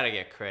subject. We gotta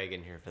get Craig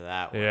in here for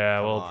that one. Yeah,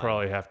 Come we'll on.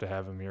 probably have to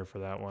have him here for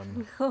that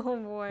one. Oh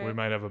boy. We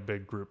might have a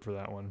big group for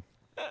that one.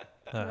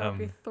 That'll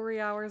be 3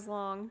 hours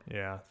long.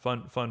 Yeah.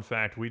 Fun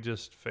fact: we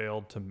just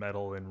failed to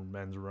medal in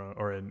men's row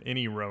or in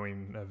any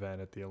rowing event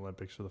at the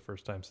Olympics for the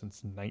first time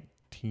since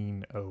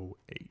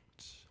 1908.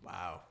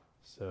 Wow.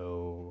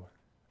 So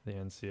the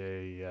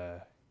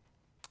NCAA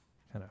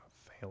kind of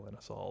failing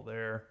us all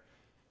there.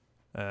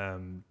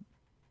 And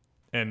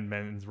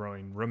men's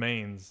rowing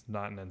remains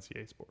not an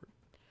NCAA sport.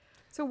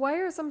 So why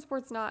are some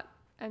sports not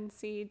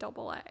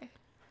NCAA?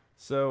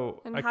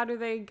 So And how do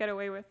they get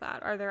away with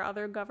that? Are there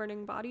other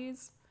governing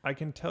bodies? I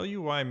can tell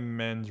you why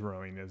men's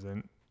rowing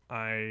isn't.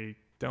 I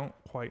don't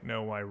quite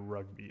know why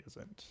rugby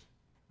isn't.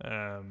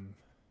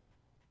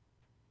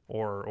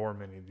 Or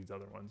many of these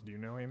other ones. Do you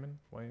know, Eamon,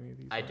 why any of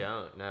these? I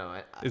don't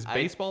know. Is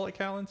baseball at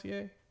Cal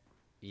NCAA?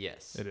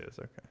 Yes. It is,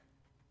 okay.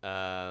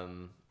 I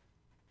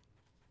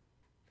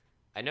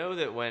know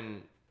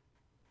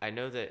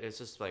that it's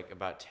just like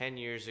about 10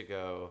 years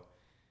ago,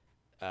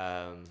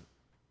 Cal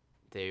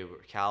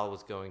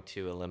was going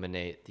to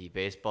eliminate the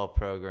baseball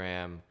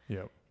program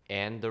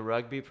and the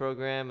rugby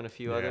program and a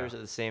few others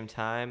at the same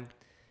time.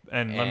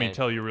 And let me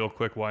tell you real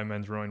quick why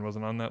men's rowing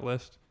wasn't on that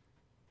list.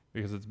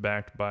 Because it's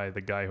backed by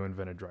the guy who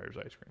invented Dryer's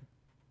ice cream.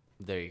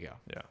 There you go.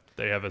 Yeah,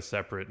 they have a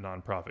separate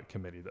nonprofit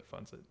committee that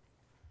funds it.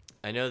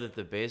 I know that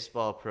the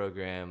baseball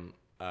program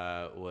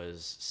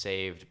was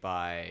saved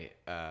by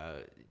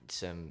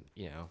some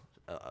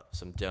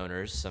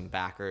donors, some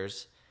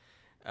backers,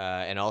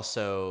 and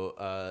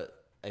also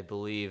I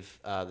believe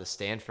the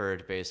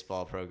Stanford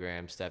baseball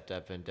program stepped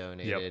up and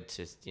donated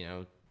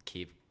to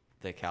keep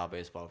the Cal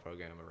baseball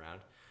program around.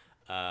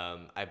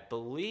 I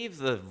believe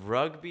the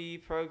rugby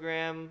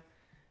program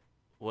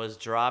was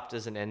dropped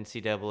as an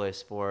NCAA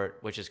sport,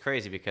 which is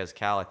crazy because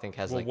Cal, I think,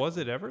 has was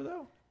it ever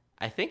though?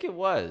 I think it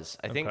was.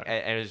 I think,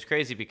 and it was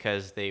crazy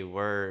because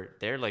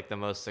they're like the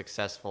most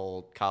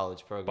successful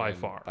college program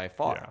by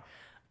far.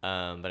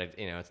 Yeah. But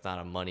it's not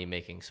a money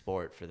making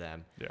sport for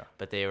them. Yeah.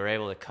 But they were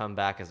able to come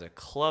back as a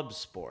club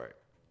sport.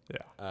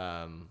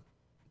 Yeah.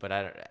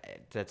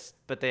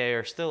 But they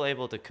are still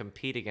able to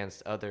compete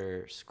against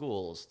other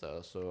schools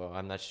though. So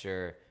I'm not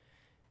sure.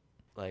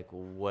 Like,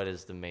 what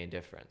is the main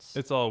difference?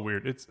 It's all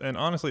weird. And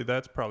honestly,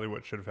 that's probably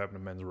what should have happened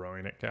to men's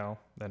rowing at Cal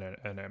and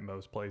at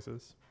most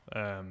places.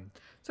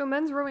 So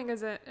men's rowing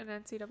isn't an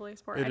NCAA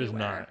sport anywhere. It is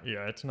not.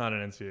 Yeah, it's not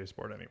an NCAA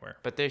sport anywhere.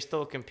 But they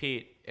still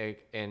compete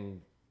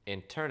in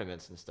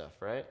tournaments and stuff,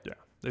 right? Yeah,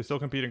 they still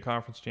compete in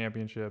conference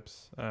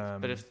championships.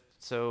 But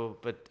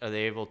are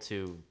they able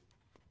to,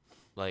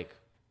 like?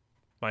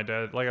 My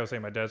dad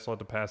still had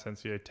to pass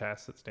NCAA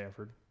tests at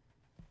Stanford.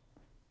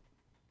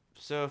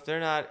 So if they're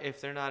not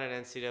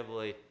an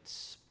NCAA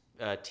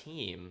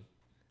team,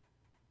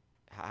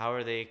 how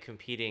are they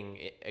competing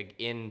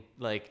in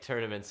like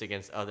tournaments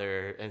against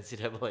other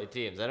NCAA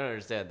teams? I don't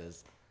understand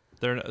this.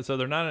 It's not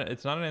an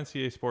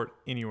NCAA sport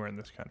anywhere in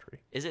this country.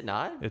 Is it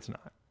not? It's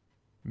not.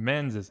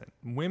 Men's isn't.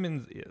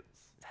 Women's is.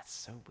 That's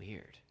so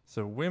weird.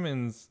 So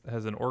women's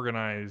has an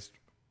organized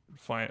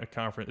a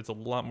conference. It's a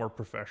lot more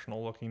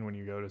professional looking when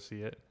you go to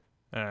see it.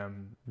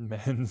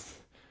 Men's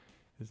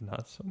is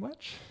not so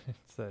much.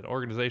 It's an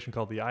organization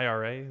called the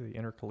IRA, the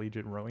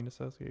Intercollegiate Rowing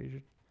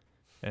Association,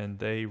 and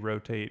they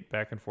rotate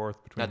back and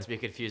forth between. Not to be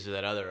confused with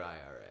that other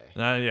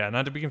IRA.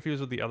 Not to be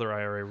confused with the other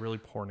IRA. Really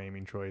poor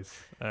naming choice.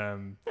 Yeah,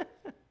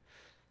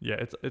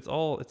 it's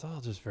all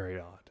just very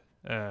odd.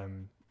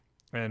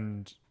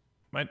 And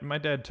my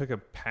dad took a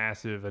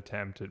passive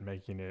attempt at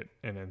making it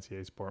an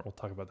NCAA sport. We'll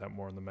talk about that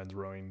more in the men's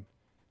rowing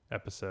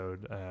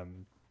episode.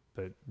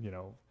 But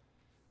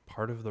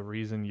part of the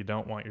reason you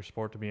don't want your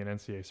sport to be an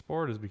NCAA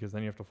sport is because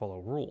then you have to follow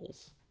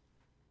rules.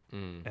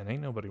 And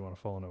ain't nobody want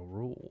to follow no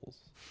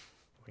rules.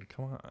 I mean,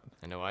 come on.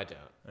 I know I don't.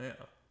 Yeah.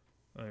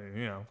 I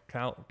mean,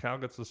 Cal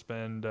gets to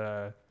spend,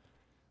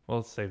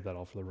 let's save that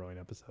all for the rowing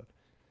episode.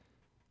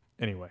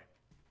 Anyway,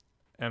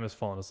 Emma's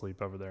falling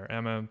asleep over there.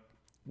 Emma,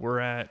 we're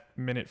at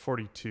minute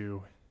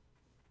 42.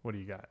 What do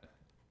you got?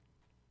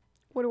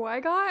 What do I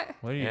got?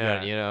 What do you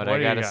got? You know what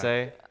I gotta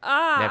say?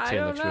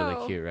 Neptune looks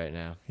really cute right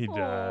now. He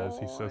does.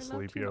 He's so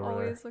sleepy Neptune over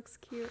there. Always looks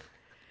cute.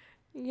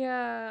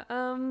 Yeah.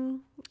 Well,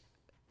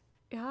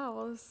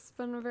 this has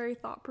been a very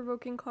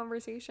thought-provoking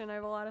conversation. I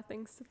have a lot of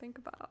things to think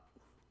about.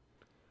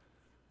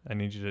 I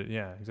need you to,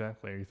 yeah,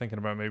 exactly. Are you thinking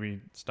about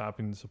maybe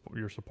stopping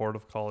your support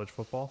of college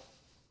football?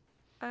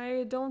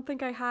 I don't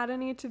think I had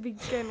any to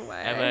begin with.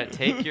 Emma,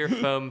 take your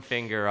foam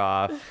finger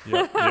off.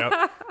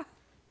 Yep.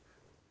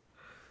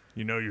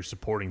 You're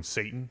supporting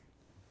Satan?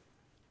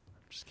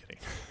 I'm just kidding.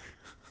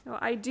 No,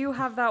 I do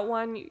have that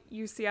one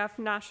UCF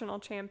national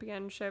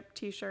championship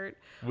T-shirt.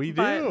 We do.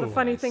 But the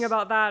funny thing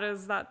about that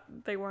is that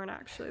they weren't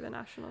actually the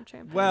national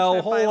championship.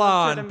 Well, hold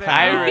on.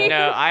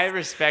 I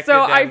respected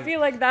so them. I feel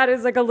like that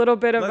is like a little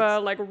bit of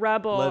a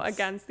rebel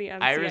against the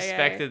NCAA. I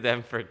respected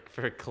them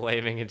for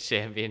claiming a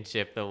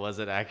championship that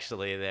wasn't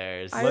actually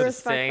theirs. I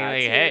respect saying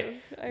that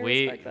like,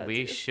 too. hey,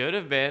 we should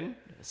have been.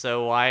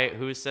 So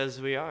who says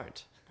we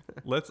aren't?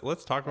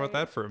 Let's talk about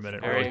that for a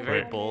minute.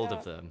 Very bold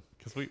of them.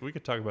 Because we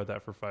could talk about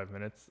that for 5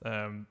 minutes.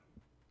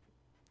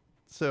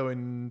 So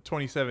in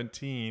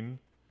 2017,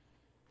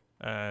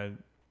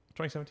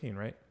 2017,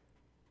 right?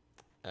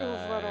 I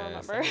don't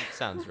remember.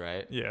 Sounds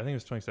right. Yeah, I think it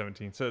was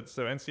 2017. So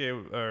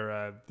NCAA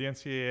or the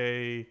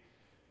NCAA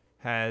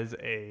has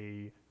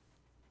a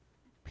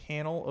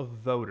panel of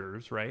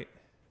voters, right?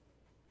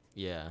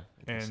 Yeah,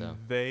 and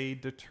they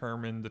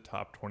determine the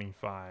top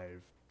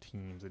 25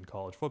 teams in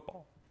college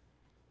football.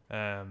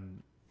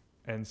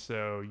 And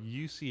so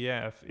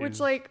UCF Which,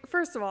 like,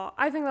 first of all,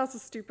 I think that's a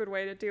stupid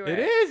way to do it. It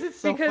is. It's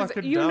so because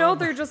fucking you dumb. know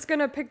they're just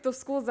gonna pick the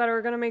schools that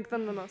are gonna make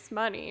them the most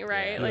money,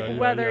 right?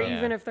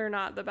 Even if they're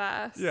not the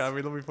best. Yeah, I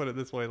mean, let me put it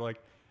this way: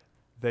 like,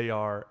 they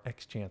are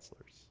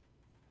ex-chancellors.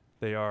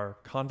 They are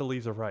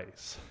Condoleezza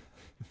Rice.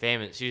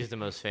 Famous. She's the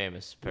most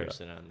famous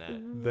person on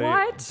that.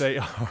 What?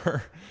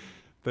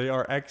 They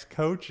are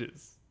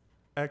ex-coaches,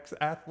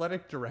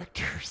 ex-athletic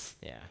directors.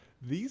 Yeah.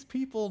 These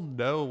people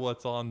know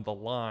what's on the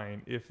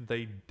line if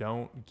they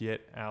don't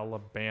get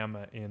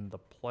Alabama in the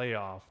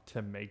playoff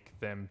to make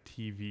them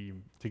to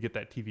get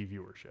that TV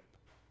viewership.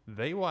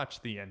 They watch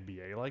the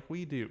NBA like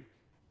we do.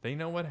 They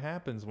know what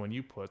happens when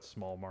you put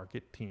small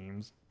market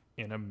teams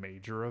in a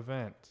major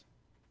event.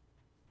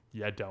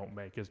 You don't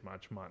make as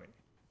much money.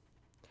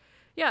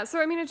 Yeah,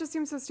 so I mean, it just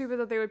seems so stupid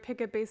that they would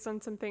pick it based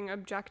on something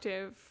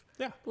objective.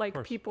 Yeah, of Like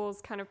course.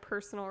 people's kind of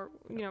personal,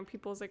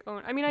 people's like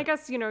own. I mean, I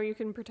guess, you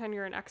can pretend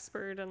you're an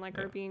expert and like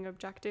are being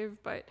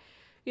objective, but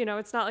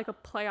it's not like a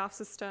playoff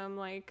system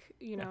like,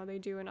 they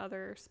do in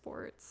other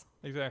sports.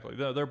 Exactly.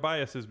 Their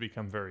biases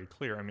become very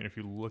clear. I mean, if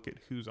you look at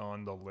who's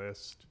on the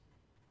list,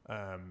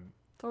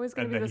 It's always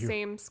going to be the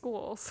same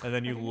schools. and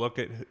then you look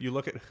at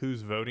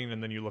who's voting,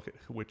 and then you look at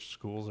which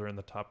schools are in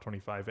the top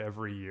 25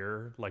 every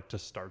year, like to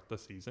start the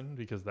season,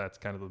 because that's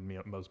kind of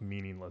the most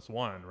meaningless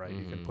one, right?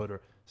 You can put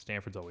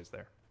Stanford's always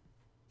there,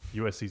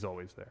 USC's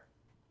always there,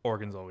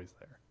 Oregon's always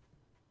there.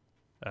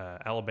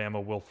 Alabama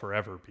will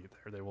forever be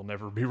there. They will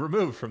never be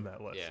removed from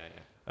that list.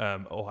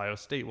 Ohio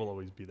State will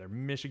always be there.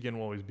 Michigan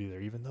will always be there,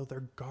 even though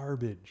they're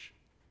garbage.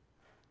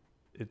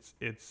 It's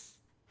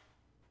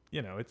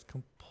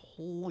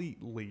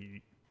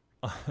completely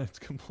it's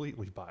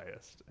completely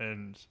biased.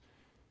 And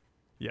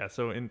yeah,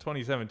 so in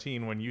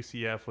 2017 when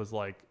UCF was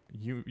like,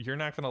 you're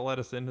not going to let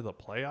us into the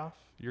playoff,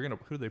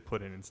 who they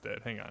put in instead?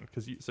 Hang on,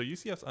 because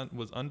UCF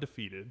was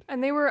undefeated,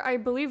 and they were, I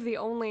believe, the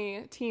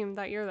only team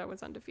that year that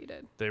was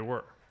undefeated. They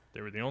were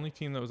the only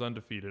team that was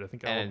undefeated. I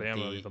think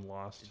Alabama even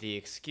lost. The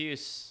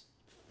excuse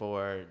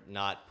for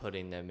not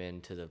putting them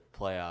into the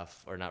playoff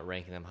or not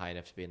ranking them high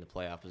enough to be in the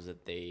playoff was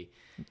that they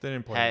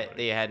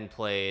hadn't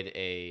played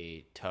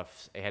a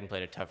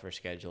tougher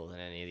schedule than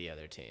any of the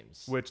other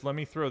teams. Which, let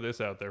me throw this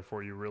out there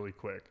for you really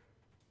quick.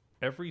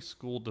 Every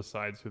school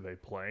decides who they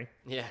play.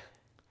 Yeah.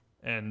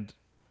 And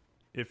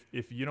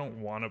if you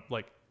don't want to,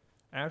 like,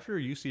 after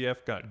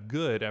UCF got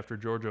good, after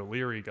George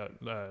O'Leary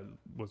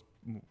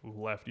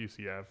left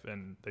UCF,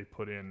 and they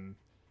put in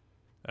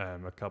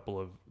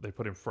they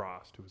put in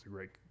Frost, who was a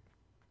great,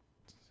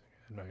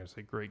 I'm not going to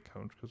say great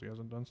coach because he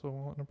hasn't done so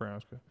well at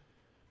Nebraska,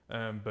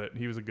 but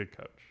he was a good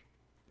coach.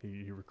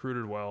 He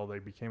recruited well. They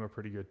became a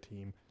pretty good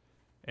team,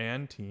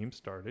 and teams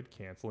started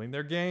canceling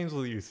their games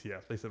with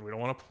UCF. They said, we don't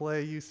want to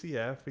play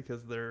UCF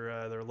because they're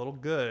a little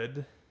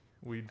good.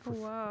 We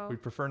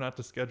prefer not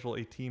to schedule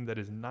a team that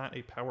is not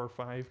a Power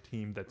 5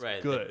 team that's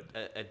good.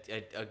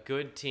 A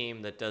good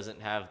team that doesn't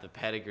have the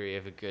pedigree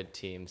of a good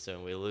team, so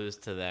when we lose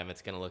to them,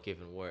 it's going to look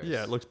even worse.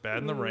 Yeah, it looks bad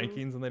in the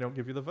rankings, and they don't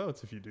give you the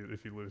votes if you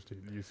lose to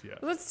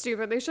UCF. Well, that's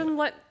stupid. They shouldn't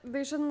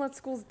let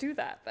schools do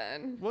that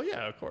then. Well,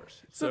 yeah, of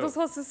course. So this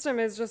whole system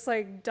is just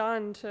like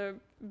done to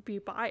be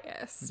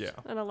biased, yeah,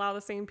 and allow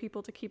the same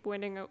people to keep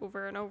winning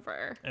over and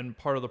over. And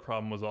part of the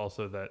problem was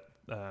also that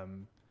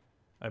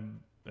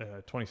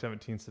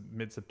 2017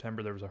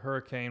 mid-September there was a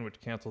hurricane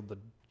which canceled the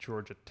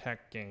Georgia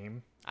Tech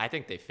game. I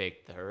think they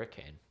faked the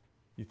hurricane.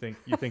 You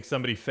think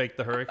somebody faked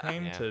the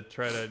hurricane to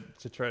try to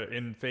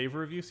in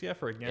favor of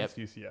UCF or against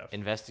UCF?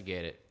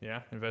 Investigate it. Yeah,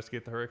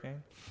 investigate the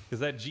hurricane, because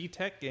that G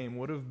Tech game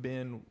would have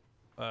been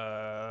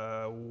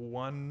the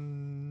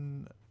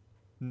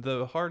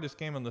hardest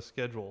game on the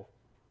schedule.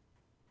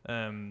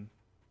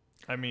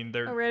 I mean,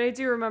 they're... Oh, right. I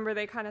do remember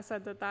they kind of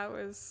said that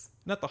was...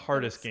 Not the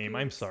hardest game.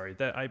 I'm sorry.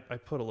 That I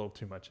put a little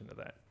too much into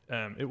that.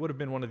 It would have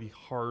been one of the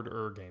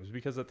harder games,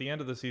 because at the end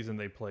of the season,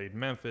 they played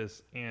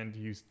Memphis and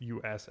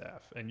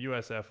USF. And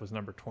USF was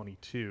number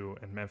 22,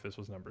 and Memphis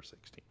was number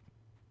 16.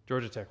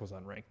 Georgia Tech was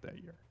unranked that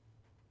year.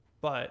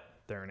 But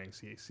they're an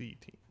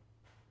NCAA team.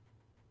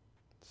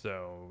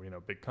 So,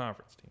 big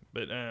conference team.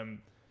 But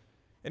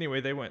anyway,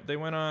 they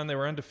went on. They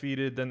were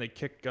undefeated. Then they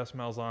kicked Gus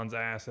Malzahn's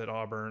ass at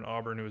Auburn.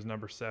 Auburn, who was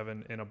number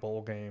 7 in a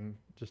bowl game,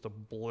 just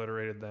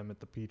obliterated them at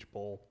the Peach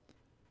Bowl.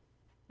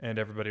 And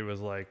everybody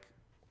was like,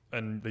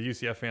 and the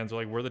UCF fans were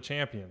like, we're the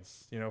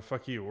champions.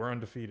 Fuck you. We're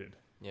undefeated.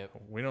 Yep.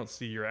 We don't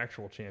see your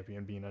actual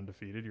champion being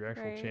undefeated. Your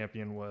actual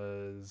champion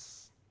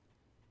was...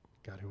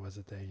 God, who was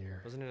it that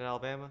year? Wasn't it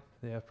Alabama?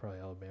 Yeah, probably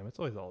Alabama. It's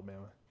always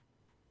Alabama.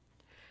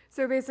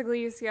 So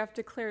basically, UCF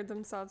declared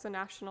themselves the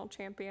national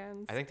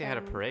champions. I think they had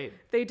a parade.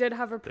 They did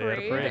have a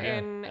parade,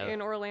 yeah.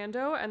 in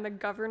Orlando, and the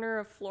governor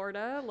of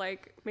Florida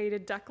made a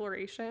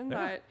declaration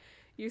that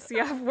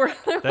UCF were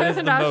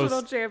the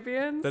national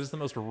champions. That is the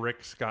most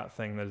Rick Scott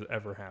thing that has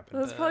ever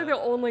happened. That's probably the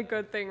only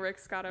good thing Rick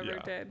Scott ever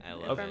did. I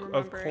love it.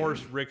 Of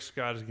course, Rick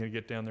Scott is going to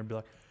get down there and be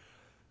like,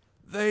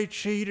 they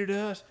cheated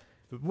us.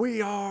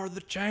 We are the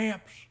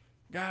champs.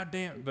 God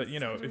damn. But, he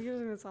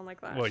doesn't sound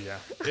like that. Well, yeah.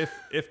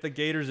 If the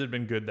Gators had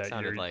been good that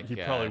year, he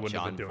probably wouldn't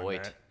John have been doing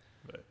Voight. that.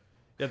 But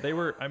yeah, they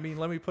were, let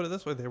me put it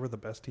this way. They were the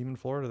best team in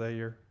Florida that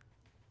year.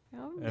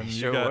 Yeah. And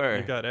Sure you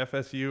were. got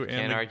FSU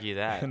Can't argue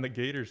that. and the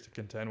Gators to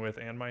contend with,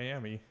 and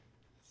Miami.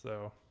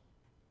 So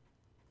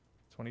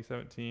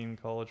 2017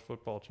 college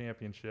football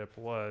championship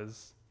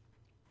was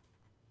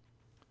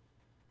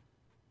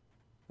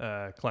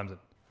Clemson.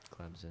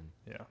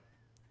 Yeah.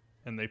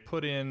 And they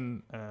put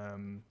in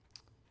who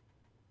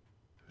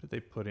did they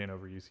put in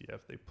over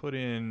UCF? They put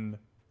in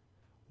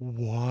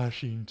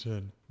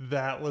Washington.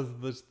 That was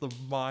this the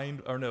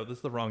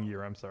wrong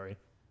year. I'm sorry.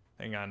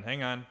 Hang on.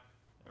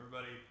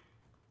 Everybody,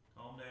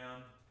 calm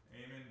down.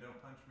 Eamon, don't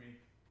punch me.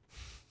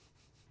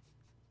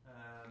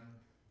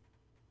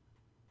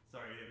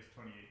 Sorry, it was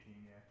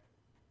 2018, yeah.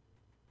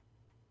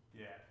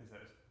 Yeah, because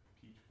that was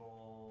Peach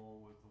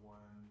Bowl was the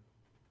one.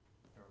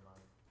 Never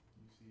mind.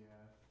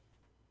 UCF.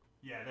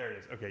 Yeah, there it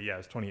is. Okay, yeah,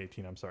 it's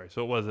 2018. I'm sorry.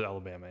 So it was at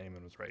Alabama.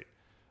 Eamon was right.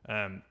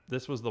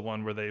 This was the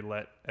one where they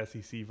let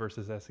SEC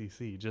versus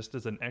SEC just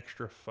as an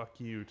extra fuck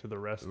you to the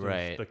rest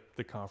Right. of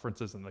the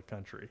conferences in the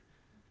country.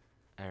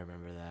 I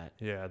remember that.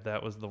 Yeah,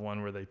 that was the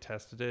one where they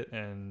tested it,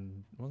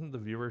 and wasn't the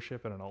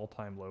viewership at an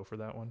all-time low for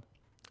that one?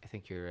 I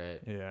think you're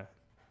right. Yeah.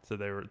 So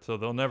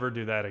they'll never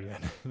do that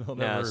again. They'll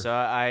No, never. so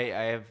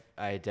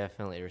I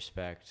definitely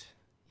respect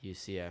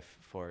UCF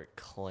for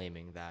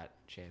claiming that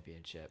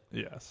championship.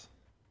 Yes.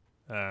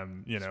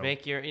 Just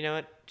make your, you know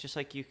what? Just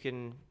like you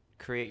can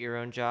create your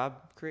own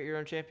job, create your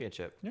own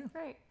championship. Yeah.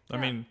 Right. I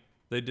mean,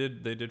 they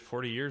did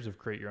 40 years of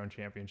create your own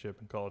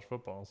championship in college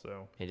football.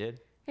 So He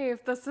did. Hey,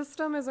 if the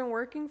system isn't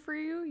working for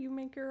you, you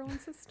make your own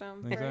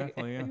system.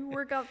 Exactly, Right? yeah. You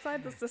work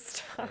outside the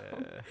system.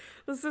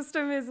 The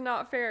system is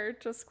not fair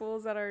to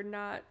schools that are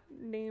not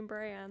name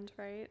brand,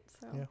 right?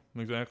 So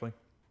yeah, exactly.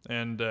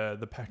 And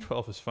the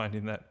Pac-12 is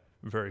finding that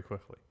very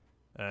quickly.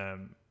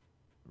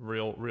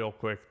 Real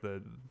quick,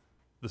 the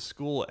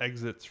school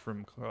exits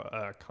from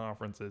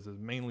conferences is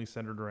mainly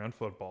centered around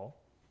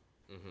football.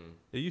 Mm-hmm.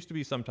 It used to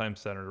be sometimes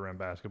centered around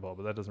basketball,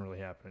 but that doesn't really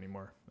happen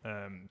anymore.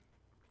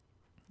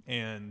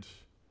 And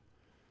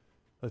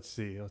let's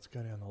see, let's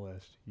go down the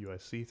list.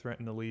 USC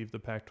threatened to leave the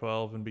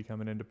Pac-12 and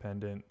become an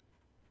independent.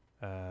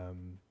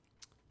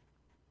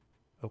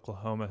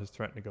 Oklahoma has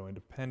threatened to go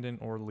independent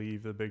or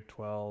leave the Big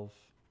 12.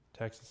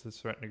 Texas has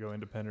threatened to go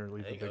independent or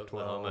leave the Big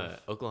 12.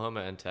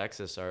 Oklahoma and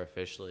Texas are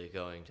officially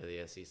going to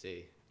the SEC.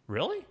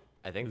 Really?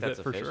 I think Is that's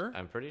that for official. sure?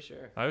 I'm pretty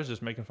sure. I was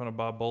just making fun of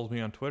Bob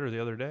Bowlesby on Twitter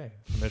the other day,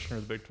 commissioner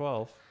of the Big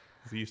 12.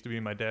 He used to be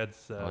my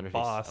dad's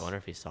boss. I wonder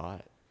if he saw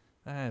it.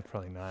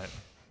 Probably not.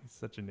 He's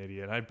such an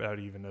idiot. I doubt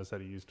he even knows how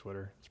to use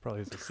Twitter. It's probably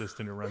his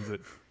assistant who runs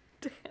it.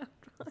 damn.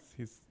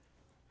 He's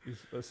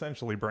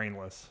essentially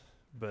brainless.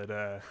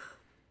 But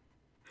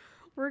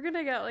We're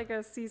gonna get like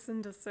a cease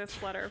and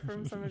desist letter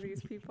from some of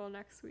these people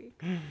next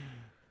week.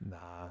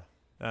 nah.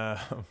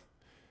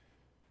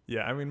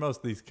 Yeah, I mean,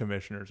 most of these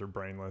commissioners are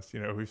brainless.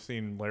 You know, we've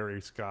seen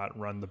Larry Scott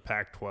run the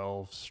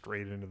Pac-12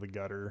 straight into the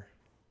gutter,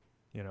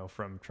 you know,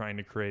 from trying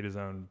to create his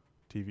own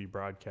TV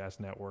broadcast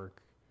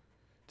network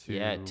to...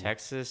 Yeah,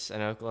 Texas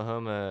and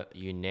Oklahoma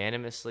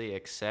unanimously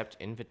accept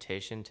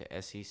invitation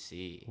to SEC.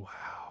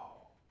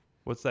 Wow.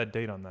 What's that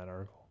date on that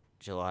article?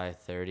 July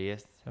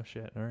 30th. Oh,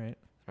 shit. All right.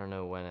 I don't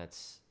know when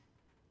it's...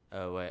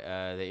 Oh, wait.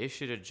 They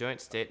issued a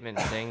joint statement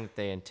saying that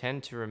they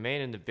intend to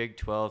remain in the Big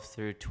 12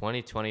 through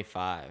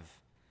 2025.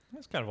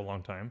 That's kind of a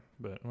long time,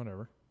 but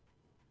whatever.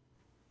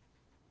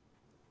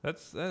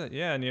 That's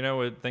yeah, and you know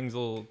what? Things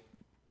will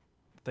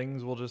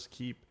just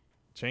keep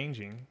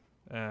changing.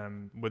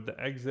 With the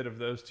exit of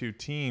those two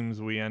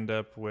teams, we end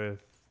up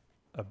with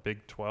a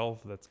Big 12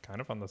 that's kind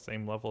of on the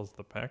same level as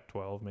the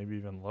Pac-12, maybe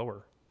even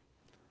lower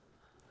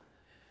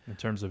in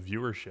terms of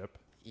viewership.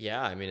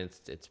 Yeah, I mean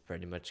it's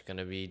pretty much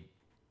gonna be,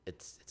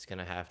 it's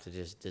gonna have to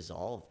just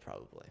dissolve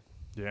probably.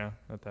 Yeah,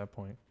 at that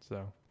point.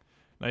 So,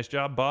 nice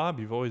job, Bob.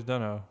 You've always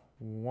done a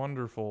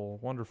wonderful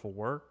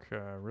work.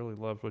 Really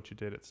loved what you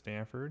did at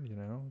Stanford. You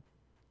know,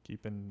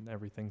 keeping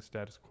everything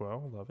status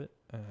quo. Love it.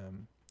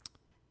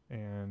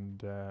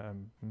 And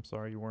I'm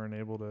sorry you weren't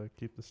able to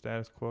keep the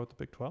status quo at the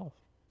Big 12.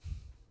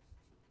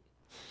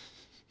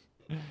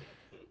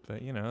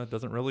 But you know, it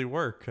doesn't really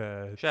work.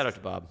 Shout out to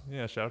Bob.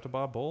 Yeah, shout out to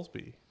Bob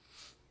Bowlesby.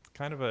 It's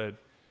kind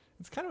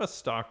of a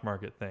stock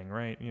market thing,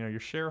 right? You know,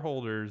 your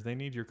shareholders, they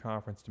need your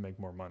conference to make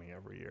more money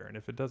every year. And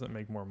if it doesn't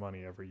make more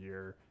money every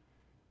year,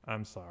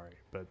 I'm sorry,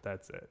 but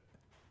that's it.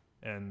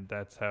 And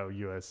that's how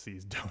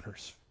USC's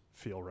donors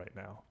feel right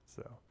now.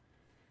 So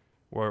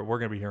we're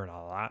going to be hearing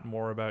a lot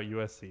more about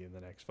USC in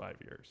the next 5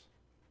 years,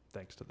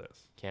 thanks to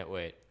this. Can't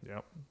wait.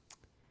 Yep.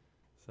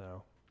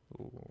 So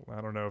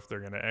I don't know if they're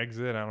going to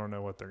exit. I don't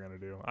know what they're going to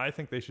do. I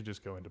think they should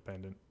just go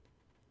independent,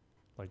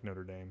 like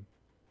Notre Dame.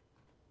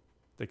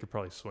 They could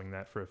probably swing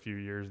that for a few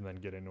years and then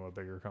get into a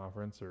bigger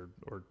conference or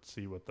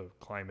see what the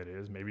climate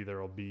is. Maybe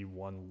there will be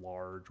one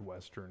large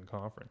Western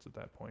conference at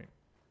that point.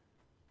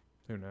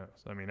 Who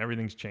knows? I mean,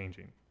 everything's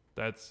changing.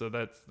 That's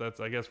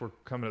I guess we're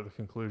coming to the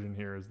conclusion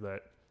here is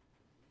that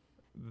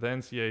the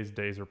NCAA's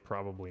days are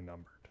probably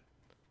numbered.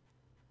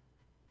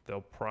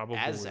 They'll probably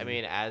As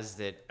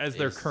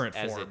their current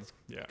form. It's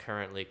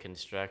currently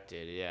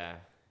constructed, yeah.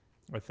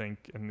 I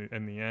think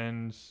in the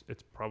end,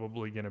 it's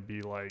probably going to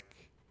be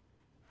like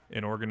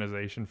an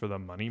organization for the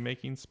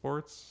money-making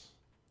sports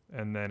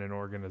and then an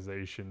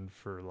organization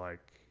for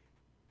like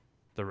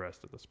the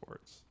rest of the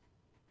sports.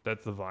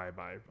 That's the vibe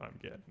I'm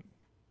getting.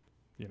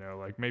 You know,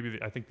 like maybe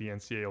I think the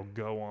NCAA will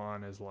go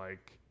on as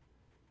like,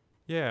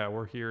 yeah,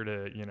 we're here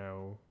to, you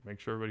know, make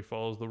sure everybody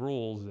follows the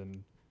rules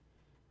in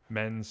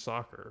men's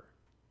soccer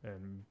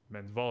and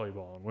men's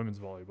volleyball and women's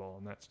volleyball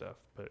and that stuff.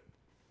 But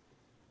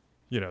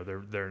you know,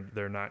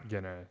 they're not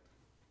gonna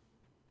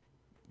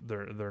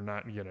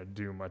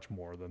do much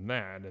more than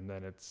that. And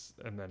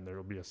then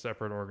there'll be a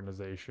separate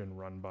organization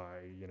run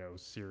by, you know,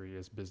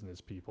 serious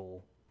business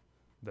people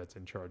that's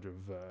in charge of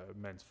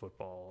men's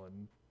football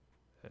and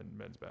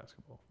men's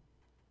basketball.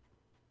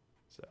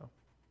 So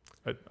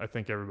I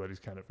think everybody's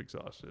kind of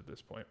exhausted at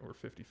this point. We're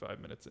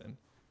 55 minutes in.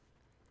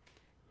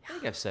 I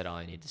think I've said all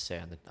I need to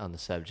say on the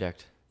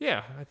subject,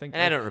 Yeah, I think.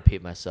 and I don't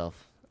repeat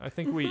myself. I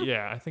think we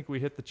I think we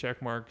hit the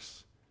check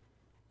marks.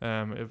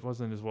 It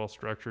wasn't as well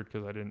structured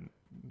because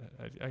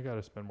I got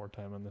to spend more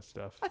time on this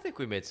stuff. I think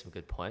we made some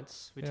good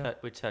points. We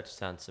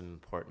touched on some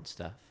important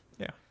stuff.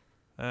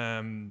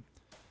 Yeah.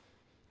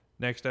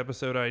 Next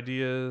episode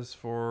ideas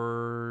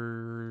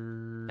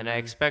for. And I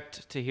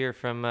expect to hear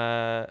from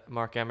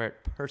Mark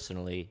Emmert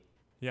personally.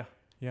 Yeah.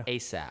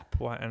 ASAP.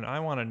 Why? And I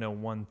want to know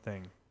one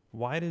thing.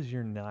 Why does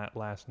your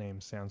last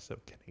name sound so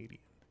Canadian?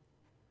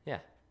 Yeah.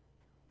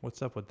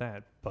 What's up with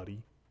that,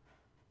 buddy?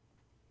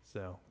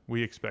 So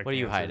we expect. What are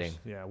you answers. hiding?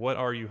 Yeah. What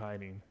are you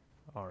hiding?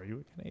 Are you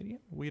a Canadian?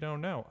 We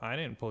don't know. I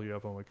didn't pull you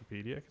up on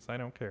Wikipedia because I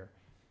don't care.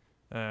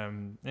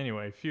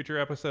 Anyway, future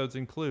episodes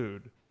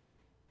include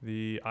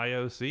the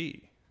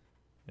IOC,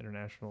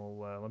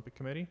 International Olympic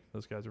Committee.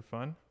 Those guys are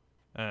fun.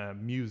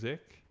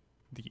 Music,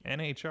 the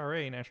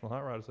NHRA, National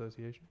Hot Rod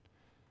Association,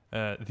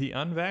 the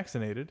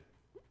unvaccinated.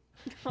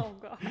 Oh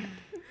God.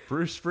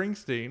 Bruce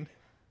Springsteen,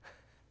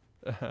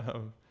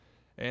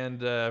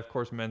 and of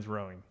course men's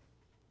rowing.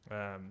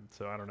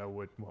 So I don't know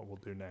what we'll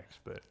do next,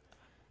 but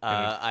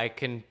I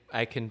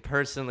can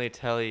personally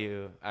tell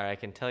you, or I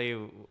can tell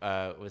you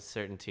with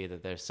certainty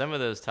that there's some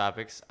of those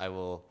topics I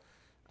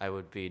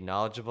would be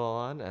knowledgeable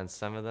on, and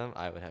some of them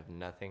I would have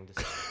nothing to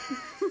say.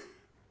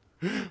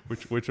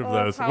 which of Oh,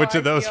 those? that's how Which I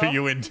of those are feel.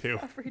 you into?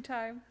 Every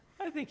time.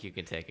 I think you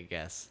can take a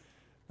guess.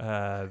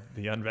 The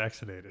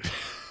unvaccinated.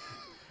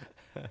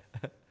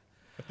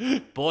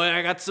 Boy,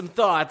 I got some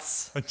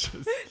thoughts. I just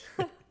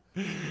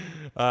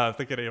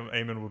thinking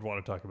Eamon would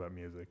want to talk about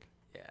music.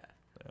 Yeah.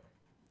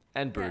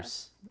 And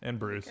Bruce. And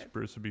Bruce. Good.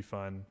 Bruce would be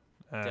fun.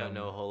 Don't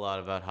know a whole lot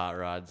about hot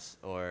rods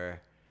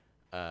or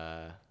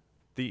what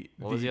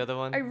was the other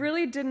one? I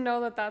really didn't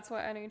know that that's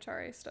what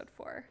NHRA stood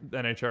for.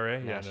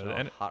 NHRA? Yeah, National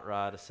no, the Hot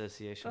Rod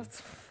Association.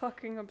 That's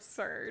fucking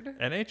absurd.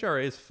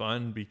 NHRA is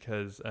fun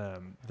because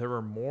there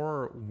are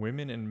more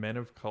women and men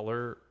of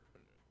color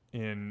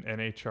in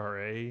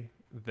NHRA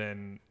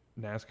than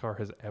NASCAR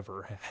has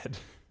ever had.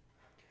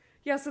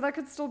 Yeah, so that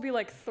could still be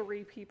like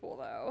 3 people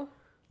though.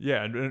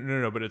 Yeah,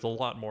 no, but it's a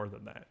lot more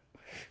than that.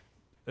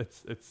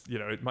 It's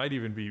it might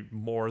even be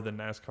more than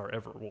NASCAR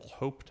ever will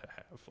hope to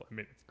have. I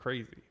mean, it's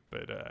crazy,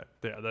 but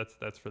yeah,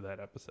 that's for that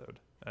episode.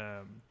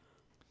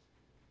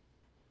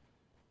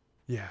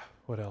 Yeah,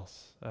 what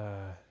else?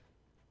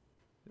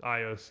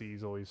 IOC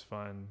is always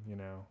fun,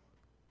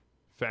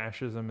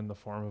 Fascism in the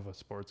form of a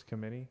sports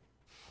committee.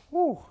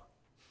 Whew.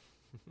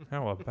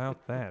 How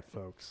about that,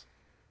 folks?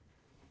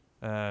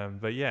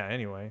 But yeah,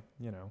 anyway,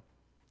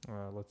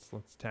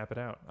 let's tap it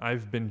out.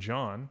 I've been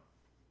John.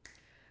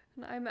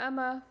 And I'm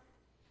Emma.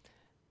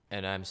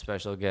 And I'm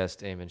special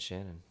guest Eamon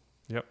Shannon.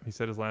 Yep, he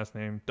said his last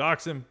name.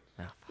 Dox him.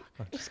 Oh, fuck.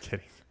 I'm just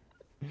kidding.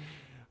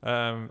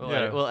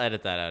 We'll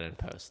edit that out in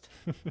post.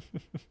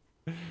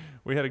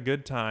 We had a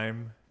good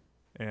time,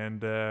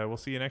 and we'll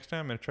see you next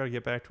time. I'm going to try to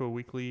get back to a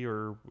weekly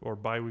or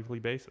bi-weekly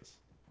basis.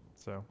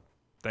 So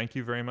thank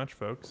you very much,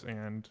 folks,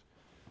 and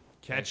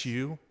catch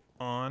you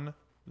on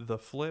the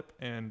flip,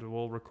 and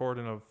we'll record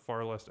in a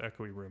far less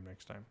echoey room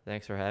next time.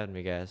 Thanks for having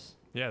me, guys.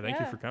 Yeah, thank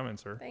you Yeah. for coming,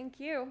 sir. Thank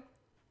you.